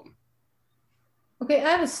problem. Okay,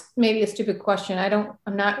 I have maybe a stupid question.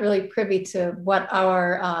 I'm not really privy to what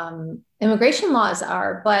our immigration laws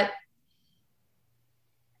are, but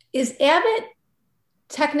is Abbott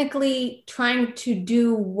technically trying to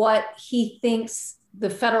do what he thinks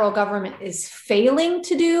the federal government is failing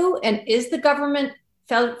to do? And is the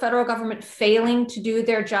federal government failing to do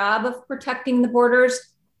their job of protecting the borders?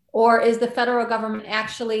 Or is the federal government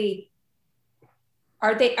actually,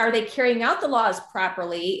 are they carrying out the laws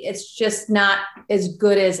properly? It's just not as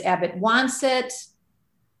good as Abbott wants it.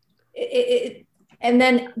 And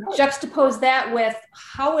then juxtapose that with,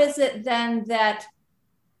 how is it then that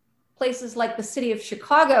places like the city of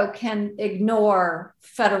Chicago can ignore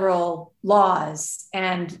federal laws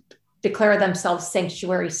and declare themselves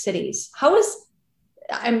sanctuary cities? Do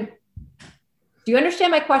you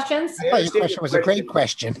understand my questions? Your question was a great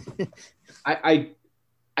question. I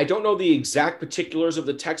don't know the exact particulars of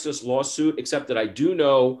the Texas lawsuit, except that I do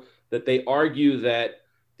know that they argue that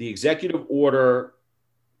the executive order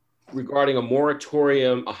regarding a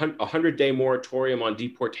moratorium, a 100-day moratorium on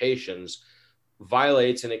deportations,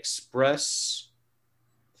 violates an express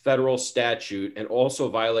federal statute and also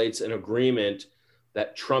violates an agreement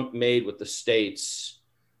that Trump made with the states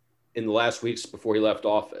in the last weeks before he left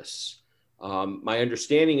office. My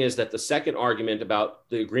understanding is that the second argument about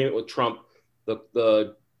the agreement with Trump,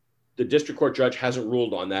 the district court judge hasn't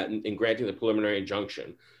ruled on that in granting the preliminary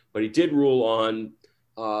injunction, but he did rule on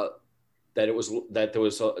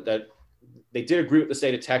that they did agree with the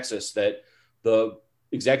state of Texas that the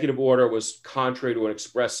executive order was contrary to an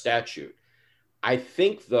express statute. I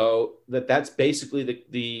think, though, that's basically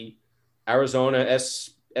the Arizona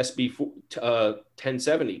SB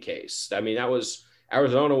 1070 case. I mean,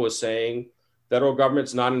 Arizona was saying federal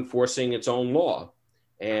government's not enforcing its own law.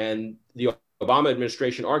 And the Obama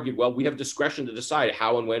administration argued, well, we have discretion to decide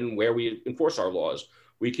how and when and where we enforce our laws.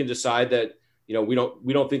 We can decide that, we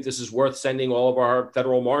don't think this is worth sending all of our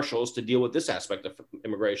federal marshals to deal with this aspect of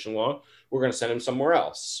immigration law. We're going to send them somewhere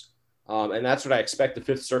else. And that's what I expect the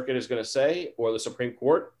Fifth Circuit is going to say, or the Supreme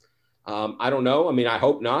Court. I don't know. I mean, I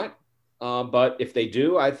hope not. But if they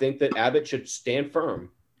do, I think that Abbott should stand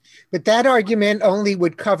firm. But that argument only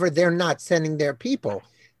would cover they're not sending their people.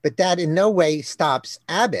 But that in no way stops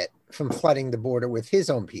Abbott from flooding the border with his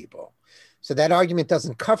own people. So that argument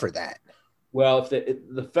doesn't cover that. Well, if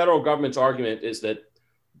the federal government's argument is that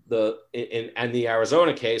in the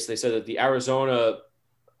Arizona case, they said that the Arizona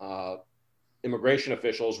immigration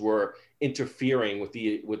officials were interfering with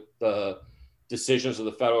the decisions of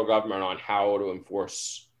the federal government on how to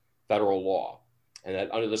enforce federal law, and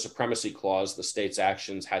that under the supremacy clause, the state's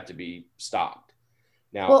actions had to be stopped.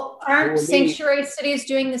 Now, well, aren't sanctuary cities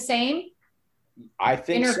doing the same? I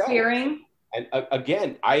think interfering. So. And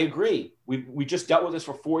again, I agree. We just dealt with this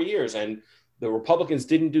for 4 years, and the Republicans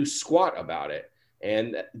didn't do squat about it.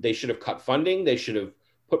 And they should have cut funding. They should have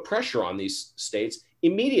put pressure on these states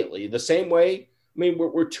immediately. The same way, I mean,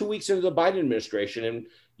 we're 2 weeks into the Biden administration, and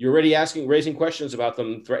you're already raising questions about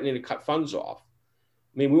them threatening to cut funds off.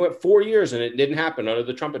 I mean, we went 4 years and it didn't happen under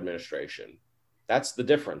the Trump administration. That's the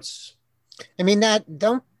difference. I mean, I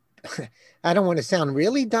don't want to sound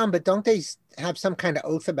really dumb, but don't they have some kind of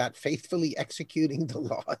oath about faithfully executing the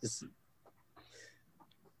laws?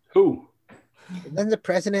 Who? Doesn't the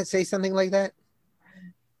president say something like that?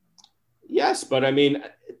 Yes, but I mean,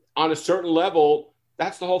 on a certain level,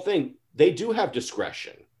 that's the whole thing. They do have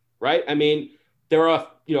discretion, right? I mean, there are,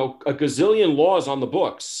 a gazillion laws on the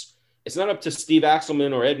books. It's not up to Steve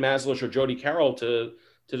Axelman or Ed Maslish or Jody Carroll to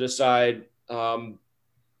decide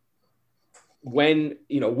when,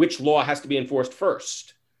 which law has to be enforced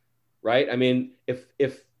first, right? I mean,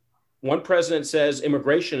 if one president says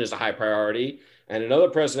immigration is a high priority and another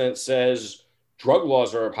president says drug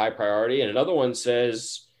laws are a high priority and another one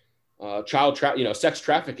says sex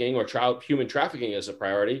trafficking or child human trafficking is a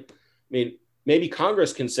priority, I mean, maybe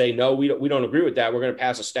Congress can say, no, we don't agree with that. We're going to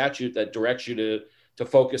pass a statute that directs you to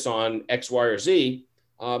focus on X, Y, or Z.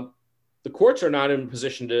 The courts are not in a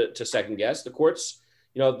position to second guess. The courts,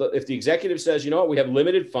 if the executive says, we have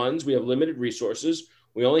limited funds, we have limited resources,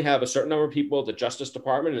 we only have a certain number of people at the Justice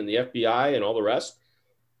Department and the FBI and all the rest,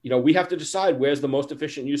 we have to decide where's the most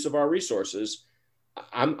efficient use of our resources.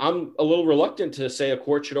 I'm a little reluctant to say a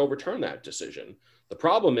court should overturn that decision. The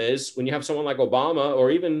problem is when you have someone like Obama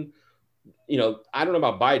or even, I don't know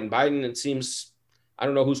about Biden. Biden, it seems, I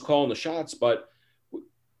don't know who's calling the shots, but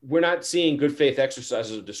we're not seeing good faith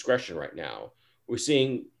exercises of discretion right now. We're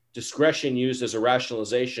seeing discretion used as a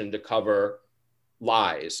rationalization to cover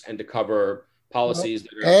lies and to cover policies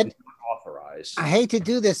that are not authorized. I hate to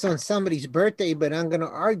do this on somebody's birthday, but I'm going to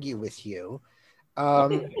argue with you.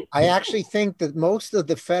 I actually think that most of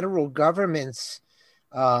the federal government's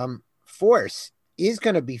force is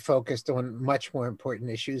going to be focused on much more important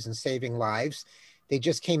issues and saving lives. They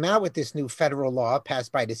just came out with this new federal law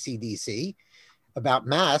passed by the CDC about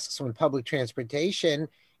masks on public transportation.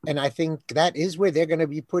 And I think that is where they're going to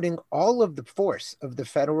be putting all of the force of the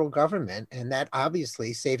federal government. And that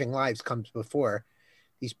obviously saving lives comes before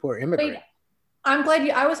these poor immigrants. Wait, I'm glad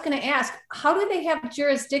I was going to ask, how do they have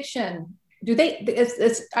jurisdiction? Do they,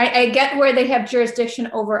 I get where they have jurisdiction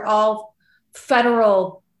over all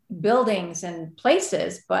federal buildings and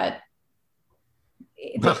places, but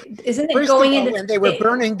isn't it going into... When they were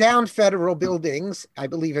burning down federal buildings, I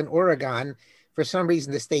believe in Oregon, for some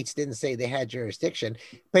reason, the states didn't say they had jurisdiction.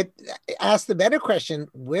 But ask the better question,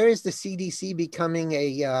 where is the CDC becoming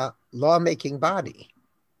a lawmaking body?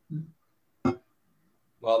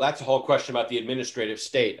 Well, that's a whole question about the administrative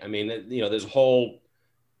state. I mean, there's a whole,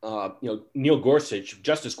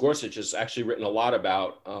 Justice Gorsuch has actually written a lot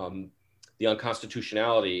about the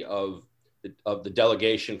unconstitutionality of of the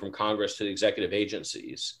delegation from Congress to the executive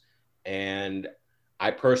agencies. And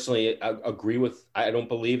I personally agree with, I don't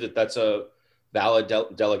believe that that's a valid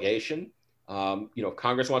delegation. If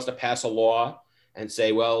Congress wants to pass a law and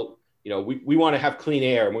say, well, we want to have clean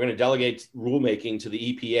air and we're going to delegate rulemaking to the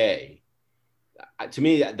EPA. To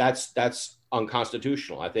me, that's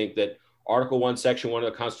unconstitutional. I think that Article 1, Section 1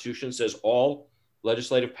 of the Constitution says all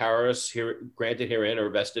legislative powers granted herein are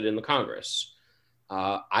vested in the Congress.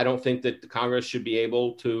 I don't think that the Congress should be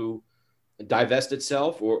able to divest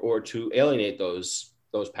itself or to alienate those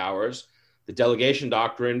powers. The delegation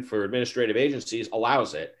doctrine for administrative agencies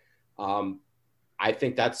allows it. I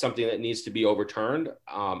think that's something that needs to be overturned.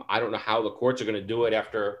 I don't know how the courts are going to do it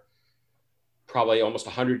after probably almost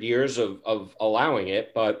 100 years of allowing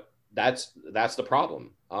it, but that's the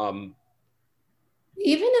problem.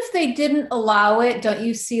 Even if they didn't allow it, don't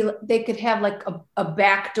you see they could have like a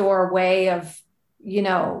backdoor way of,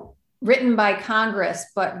 written by Congress,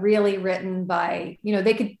 but really written by,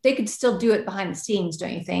 they could still do it behind the scenes,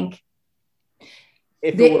 don't you think?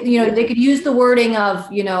 They could use the wording of,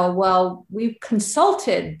 well, we've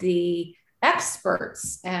consulted the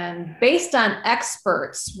experts and based on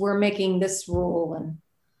experts, we're making this rule. And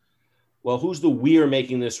well, who's the we're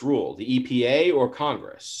making this rule? The EPA or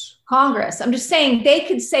Congress? Congress. I'm just saying they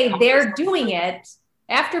could say they're doing it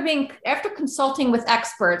after consulting with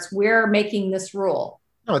experts, we're making this rule.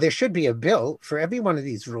 No, there should be a bill for every one of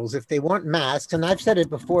these rules. If they want masks, and I've said it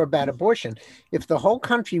before about abortion, if the whole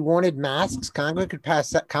country wanted masks, Congress could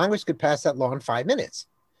pass that law in 5 minutes.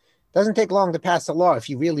 It doesn't take long to pass a law if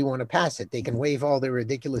you really want to pass it. They can waive all their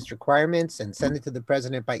ridiculous requirements and send it to the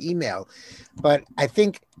president by email. But I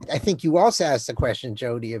think you also asked the question,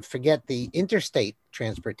 Jody, of forget the interstate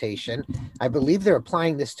transportation. I believe they're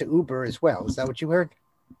applying this to Uber as well. Is that what you heard?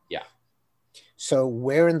 Yeah. So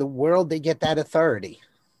where in the world they get that authority?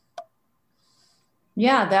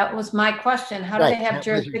 Yeah, that was my question. How do they have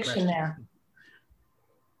jurisdiction there?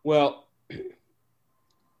 Well,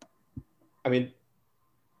 I mean,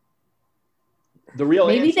 the real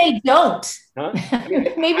maybe they don't. Huh?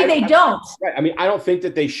 Maybe they don't. Right. I mean, I don't think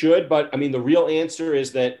that they should, but I mean, the real answer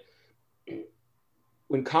is that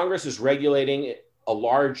when Congress is regulating a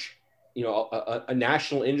large, a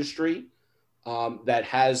national industry that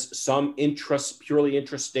has some purely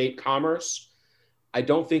intrastate commerce, I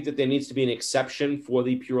don't think that there needs to be an exception for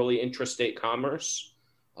the purely intrastate commerce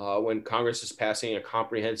when Congress is passing a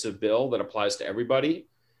comprehensive bill that applies to everybody.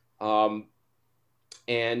 And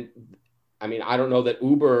I mean, I don't know that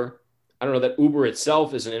Uber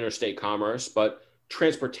itself is an interstate commerce, but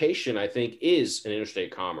transportation, I think, is an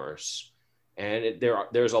interstate commerce. And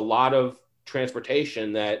there's a lot of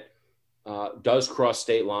transportation that does cross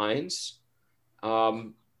state lines.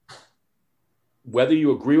 Whether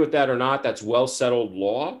you agree with that or not, that's well settled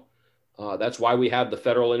law. That's why we have the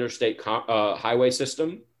federal interstate highway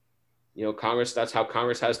system. Congress, that's how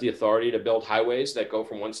Congress has the authority to build highways that go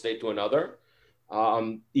from one state to another.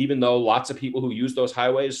 Even though lots of people who use those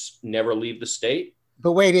highways never leave the state.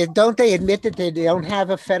 But wait, don't they admit that they don't have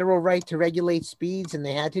a federal right to regulate speeds and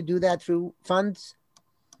they had to do that through funds?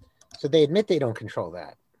 So they admit they don't control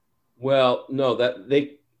that. Well, no,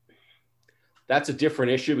 that's a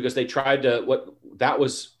different issue because they tried to,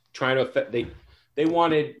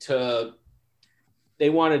 they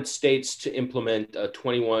wanted states to implement a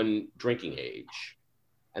 21 drinking age.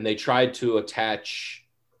 And they tried to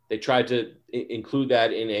include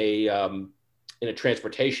that in a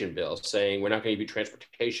transportation bill, saying we're not going to give you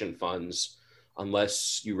transportation funds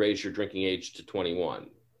unless you raise your drinking age to 21.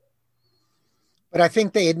 But I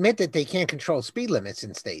think they admit that they can't control speed limits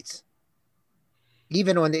in states,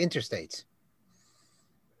 even on the interstates.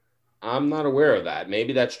 I'm not aware of that.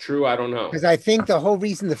 Maybe that's true. I don't know. Because I think the whole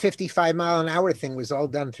reason the 55-mile-an-hour thing was all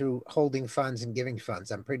done through holding funds and giving funds,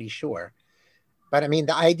 I'm pretty sure. But I mean,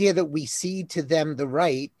 the idea that we cede to them the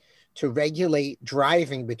right to regulate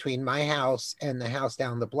driving between my house and the house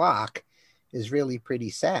down the block is really pretty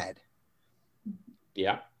sad.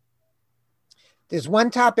 Yeah. There's one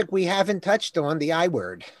topic we haven't touched on, the I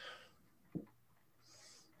word.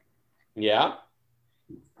 Yeah.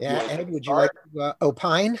 Yeah, Ed, would you like to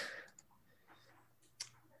opine?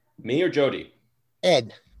 Me or Jody?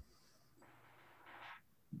 Ed.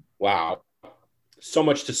 Wow. So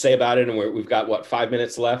much to say about it, and we've got, 5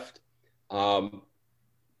 minutes left? I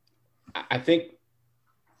think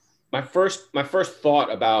my first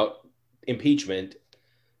thought about impeachment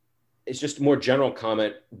is just a more general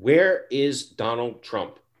comment. Where is Donald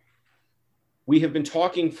Trump? We have been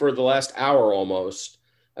talking for the last hour almost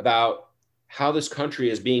about how this country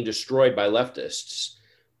is being destroyed by leftists,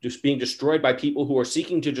 just being destroyed by people who are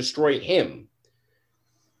seeking to destroy him.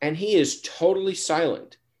 and he is totally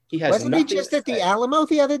silent. He has Wasn't he nothing just to at the say. Alamo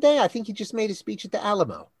the other day? I think he just made a speech at the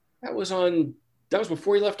Alamo. That was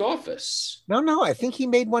before he left office. No, I think he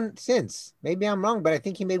made one since. Maybe I'm wrong, but I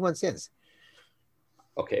think he made one since.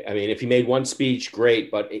 Okay, I mean, if he made one speech,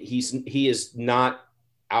 great, but he is not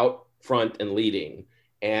out front and leading.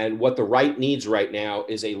 And what the right needs right now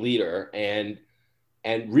is a leader. And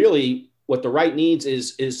really, what the right needs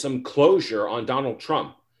is some closure on Donald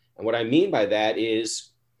Trump. And what I mean by that is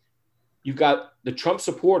you've got the Trump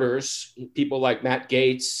supporters, people like Matt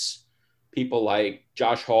Gaetz, people like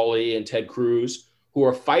Josh Hawley and Ted Cruz, who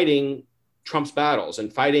are fighting Trump's battles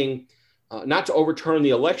and fighting not to overturn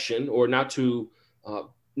the election or not to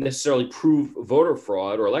necessarily prove voter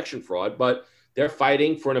fraud or election fraud, but they're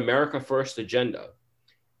fighting for an America First agenda.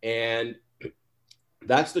 And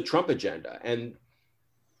that's the Trump agenda. And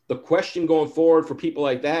the question going forward for people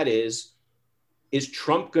like that is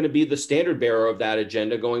Trump going to be the standard bearer of that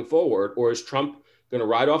agenda going forward? Or is Trump going to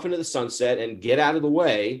ride off into the sunset and get out of the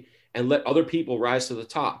way and let other people rise to the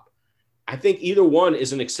top? I think either one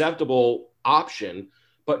is an acceptable option,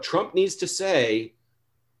 but Trump needs to say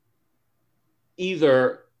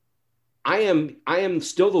either I am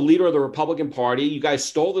still the leader of the Republican Party. You guys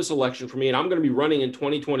stole this election from me and I'm going to be running in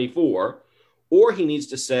 2024. Or he needs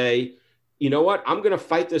to say, you know what, I'm going to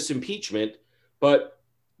fight this impeachment, but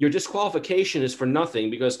your disqualification is for nothing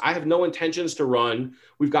because I have no intentions to run.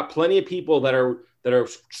 We've got plenty of people that are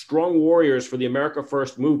strong warriors for the America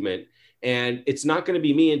First movement. And it's not going to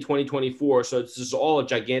be me in 2024. So this is all a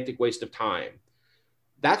gigantic waste of time.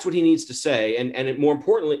 That's what he needs to say. And more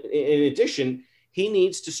importantly, in addition, he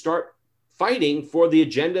needs to start fighting for the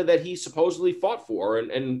agenda that he supposedly fought for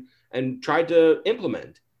and tried to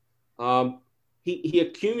implement. He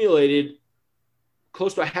accumulated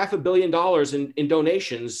close to $500 million in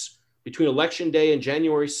donations between Election Day and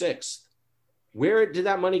January 6th. Where did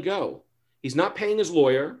that money go? He's not paying his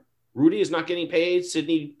lawyer. Rudy is not getting paid.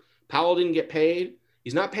 Sidney Powell didn't get paid.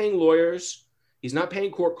 He's not paying lawyers. He's not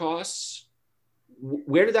paying court costs.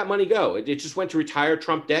 Where did that money go? It just went to retire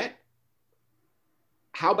Trump debt?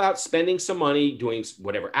 How about spending some money doing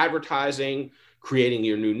whatever advertising, creating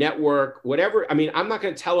your new network, whatever? I mean, I'm not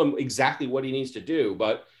going to tell him exactly what he needs to do,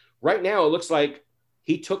 but right now it looks like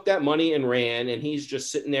he took that money and ran, and he's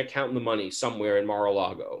just sitting there counting the money somewhere in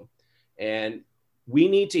Mar-a-Lago. And we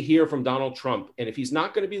need to hear from Donald Trump. And if he's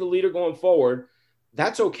not going to be the leader going forward,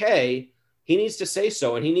 that's okay. He needs to say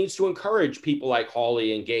so, and he needs to encourage people like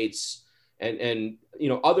Hawley and Gaetz and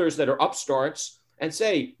others that are upstarts and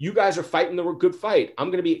say, you guys are fighting the good fight. I'm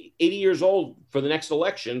going to be 80 years old for the next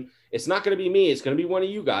election. It's not going to be me. It's going to be one of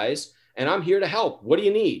you guys. And I'm here to help. What do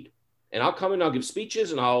you need? And I'll come in, I'll give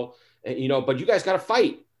speeches and but you guys got to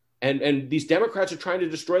fight. And these Democrats are trying to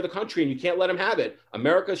destroy the country and you can't let them have it.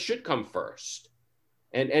 America should come first.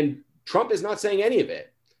 And Trump is not saying any of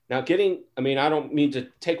it. Now I don't mean to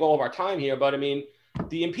take all of our time here, but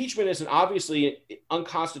the impeachment is an obviously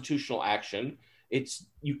unconstitutional action.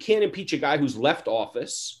 You can't impeach a guy who's left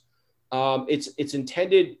office. It's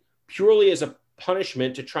intended purely as a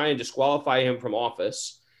punishment to try and disqualify him from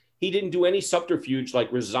office. He didn't do any subterfuge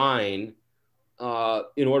like resign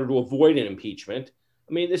in order to avoid an impeachment.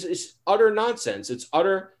 This is utter nonsense. It's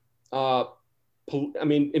utter.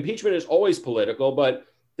 Impeachment is always political, but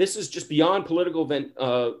this is just beyond political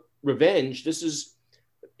revenge.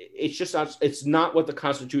 It's not what the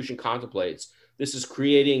Constitution contemplates. This is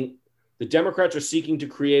the Democrats are seeking to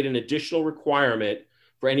create an additional requirement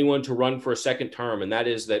for anyone to run for a second term, and that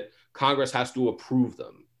is that Congress has to approve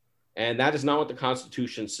them. And that is not what the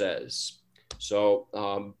Constitution says. So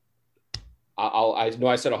I know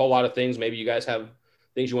I said a whole lot of things. Maybe you guys have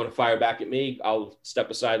things you want to fire back at me. I'll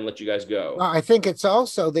step aside and let you guys go. Well, I think it's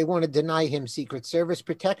also they want to deny him Secret Service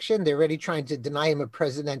protection. They're already trying to deny him a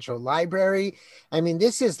presidential library.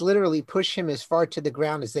 This is literally push him as far to the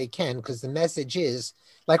ground as they can because the message is,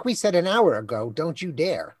 like we said an hour ago, don't you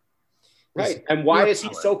dare. Right. And why is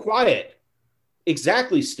he so quiet?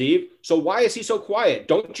 Exactly, Steve. So why is he so quiet?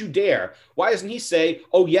 Don't you dare. Why doesn't he say,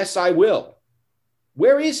 oh, yes, I will?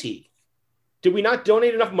 Where is he? Did we not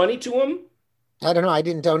donate enough money to him? I don't know. I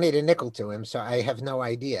didn't donate a nickel to him, so I have no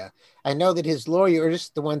idea. I know that his lawyers,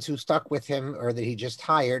 the ones who stuck with him or that he just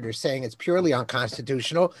hired, are saying it's purely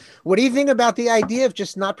unconstitutional. What do you think about the idea of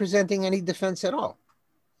just not presenting any defense at all?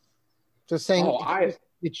 Just saying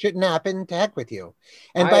it shouldn't happen. To heck with you.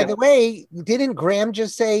 And by the way, didn't Graham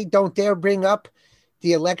just say, don't dare bring up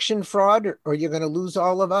the election fraud or you're going to lose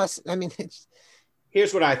all of us?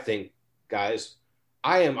 Here's what I think, guys.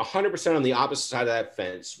 I am 100% on the opposite side of that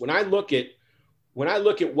fence. When I look at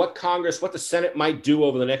what Congress, what the Senate might do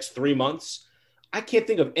over the next 3 months, I can't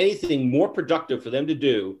think of anything more productive for them to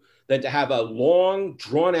do than to have a long,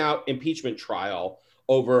 drawn-out impeachment trial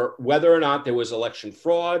over whether or not there was election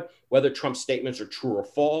fraud, whether Trump's statements are true or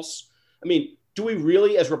false. I mean, do we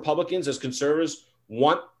really, as Republicans, as conservatives,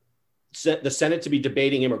 want the Senate to be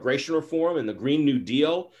debating immigration reform and the Green New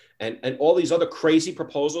Deal and all these other crazy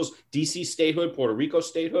proposals, DC statehood, Puerto Rico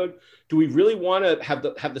statehood? Do we really want to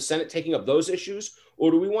have the Senate taking up those issues?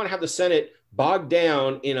 Or do we want to have the Senate bogged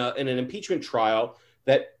down in an impeachment trial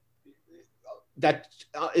that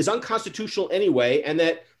is unconstitutional anyway, and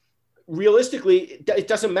that realistically, it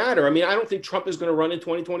doesn't matter. I mean, I don't think Trump is going to run in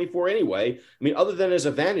 2024 anyway. I mean, other than as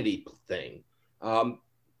a vanity thing.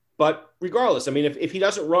 But regardless, I mean, if he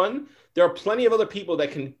doesn't run, there are plenty of other people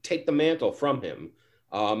that can take the mantle from him.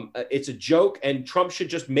 It's a joke, and Trump should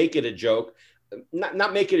just make it a joke.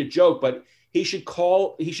 Not make it a joke, but he should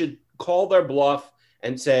call their bluff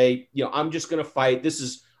and say, I'm just going to fight.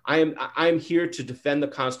 I am here to defend the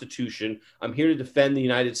Constitution. I'm here to defend the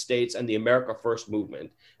United States and the America First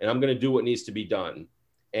movement, and I'm going to do what needs to be done.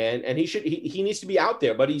 And he needs to be out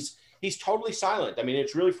there, but he's totally silent. I mean,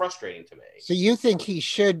 it's really frustrating to me. So you think he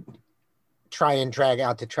should try and drag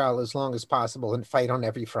out the trial as long as possible and fight on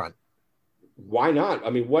every front? Why not? I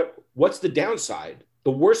mean, what's the downside?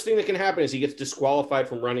 The worst thing that can happen is he gets disqualified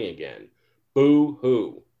from running again.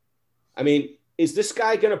 Boo-hoo. I mean, is this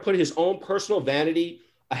guy going to put his own personal vanity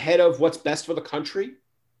ahead of what's best for the country?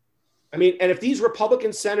 I mean, and if these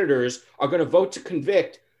Republican senators are going to vote to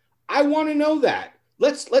convict, I want to know that.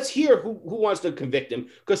 Let's hear who wants to convict him,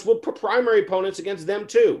 because we'll put primary opponents against them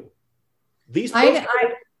too. These folks,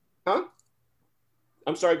 huh?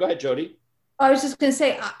 I'm sorry. Go ahead, Jody. I was just going to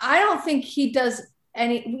say, I don't think he does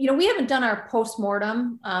any. We haven't done our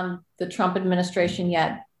postmortem on the Trump administration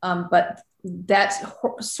yet, but that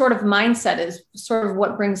sort of mindset is sort of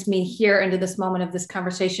what brings me here into this moment of this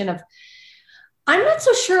conversation of, I'm not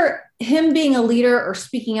so sure him being a leader or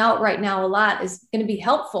speaking out right now a lot is going to be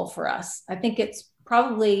helpful for us. I think it's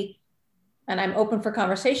probably, and I'm open for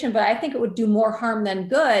conversation, but I think it would do more harm than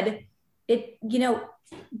good. The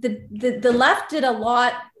left did a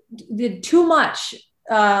lot, did too much.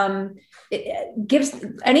 It gives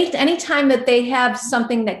any time that they have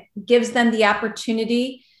something that gives them the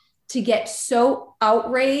opportunity to get so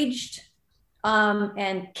outraged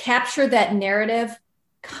and capture that narrative,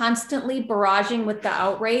 constantly barraging with the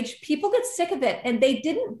outrage, people get sick of it. And they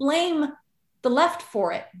didn't blame the left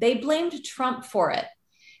for it. They blamed Trump for it.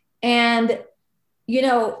 And,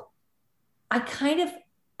 I kind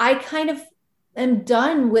of am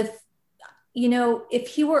done with, if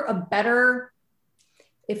he were a better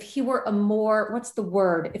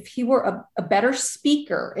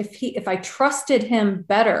speaker, if I trusted him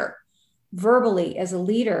better verbally as a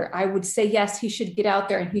leader, I would say, yes, he should get out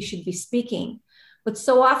there and he should be speaking. But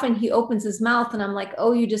so often he opens his mouth and I'm like,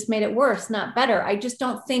 oh, you just made it worse, not better. I just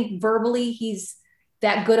don't think verbally he's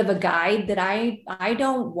that good of a guide that I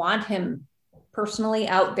don't want him personally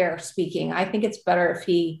out there speaking. I think it's better if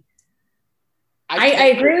he,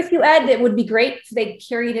 I agree with you, Ed. It would be great if they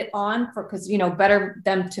carried it on because, better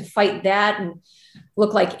them to fight that and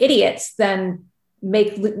look like idiots than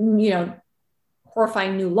make,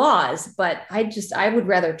 horrifying new laws. But I would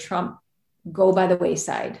rather Trump go by the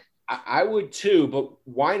wayside. I would too, but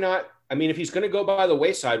why not? I mean, if he's going to go by the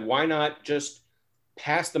wayside, why not just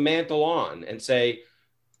pass the mantle on and say,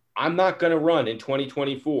 I'm not going to run in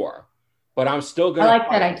 2024, but I'm still going to. I like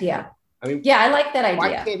that idea. I mean, yeah, I like that idea.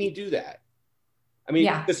 Why can't he do that? I mean,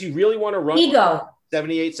 does he really want to run? Ego.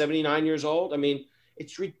 78, 79 years old? I mean,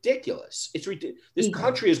 it's ridiculous. It's ridiculous. This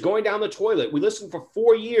country is going down the toilet. We listened for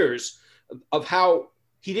 4 years of how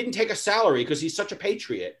he didn't take a salary because he's such a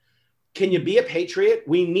patriot. Can you be a patriot?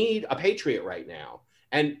 We need a patriot right now.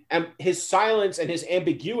 And his silence and his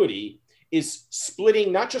ambiguity is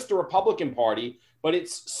splitting not just the Republican Party, but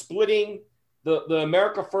it's splitting the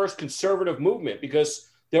America First conservative movement, because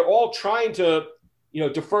they're all trying to,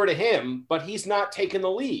 defer to him, but he's not taking the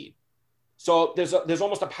lead. So there's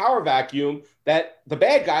almost a power vacuum that the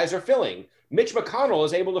bad guys are filling. Mitch McConnell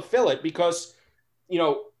is able to fill it because,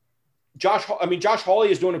 Josh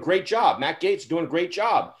Hawley is doing a great job. Matt Gaetz is doing a great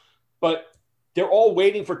job. But they're all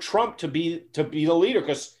waiting for Trump to be the leader,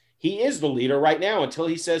 because he is the leader right now until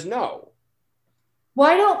he says no.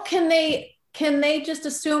 Can they just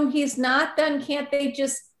assume he's not then? Can't they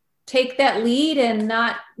just take that lead and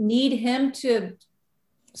not need him to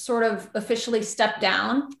sort of officially step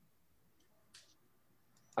down?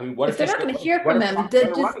 I mean, what if they're not going to hear from him?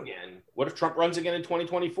 What if Trump runs again in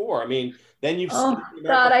 2024? I mean, then you've. Oh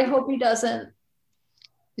God, I hope he doesn't.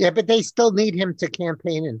 Yeah, but they still need him to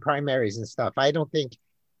campaign in primaries and stuff. I don't think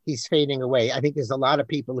he's fading away. I think there's a lot of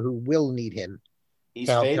people who will need him He's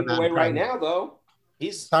Help fading him out away of right primary. now, though.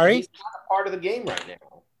 He's Sorry? He's not a part of the game right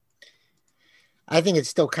now. I think it's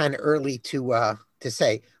still kind of early to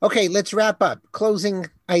say. Okay, let's wrap up. Closing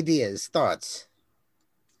ideas, thoughts.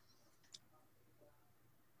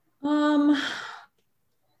 It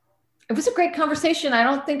was a great conversation. I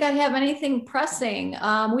don't think I have anything pressing.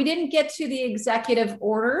 We didn't get to the executive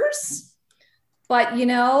orders, but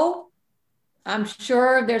I'm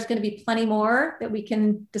sure there's going to be plenty more that we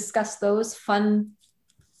can discuss those fun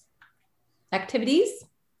activities.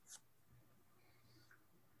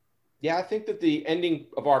 Yeah, I think that the ending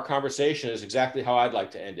of our conversation is exactly how I'd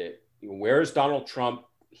like to end it. Where is Donald Trump?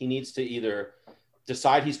 He needs to either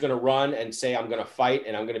decide he's going to run and say, I'm going to fight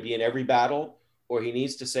and I'm going to be in every battle, or he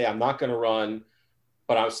needs to say, I'm not going to run,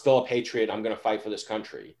 but I'm still a patriot. I'm going to fight for this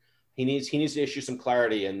country. He needs to issue some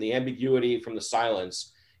clarity, and the ambiguity from the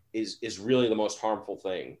silence is really the most harmful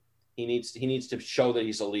thing. He needs to show that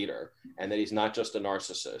he's a leader and that he's not just a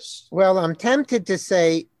narcissist. Well, I'm tempted to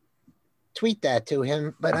say, tweet that to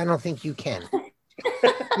him, but I don't think you can.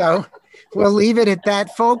 So we'll leave it at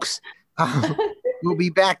that, folks. We'll be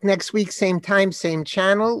back next week, same time, same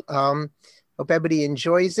channel. Hope everybody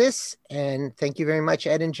enjoys this. And thank you very much,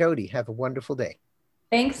 Ed and Jody. Have a wonderful day.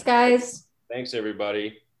 Thanks, guys. Thanks,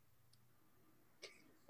 everybody.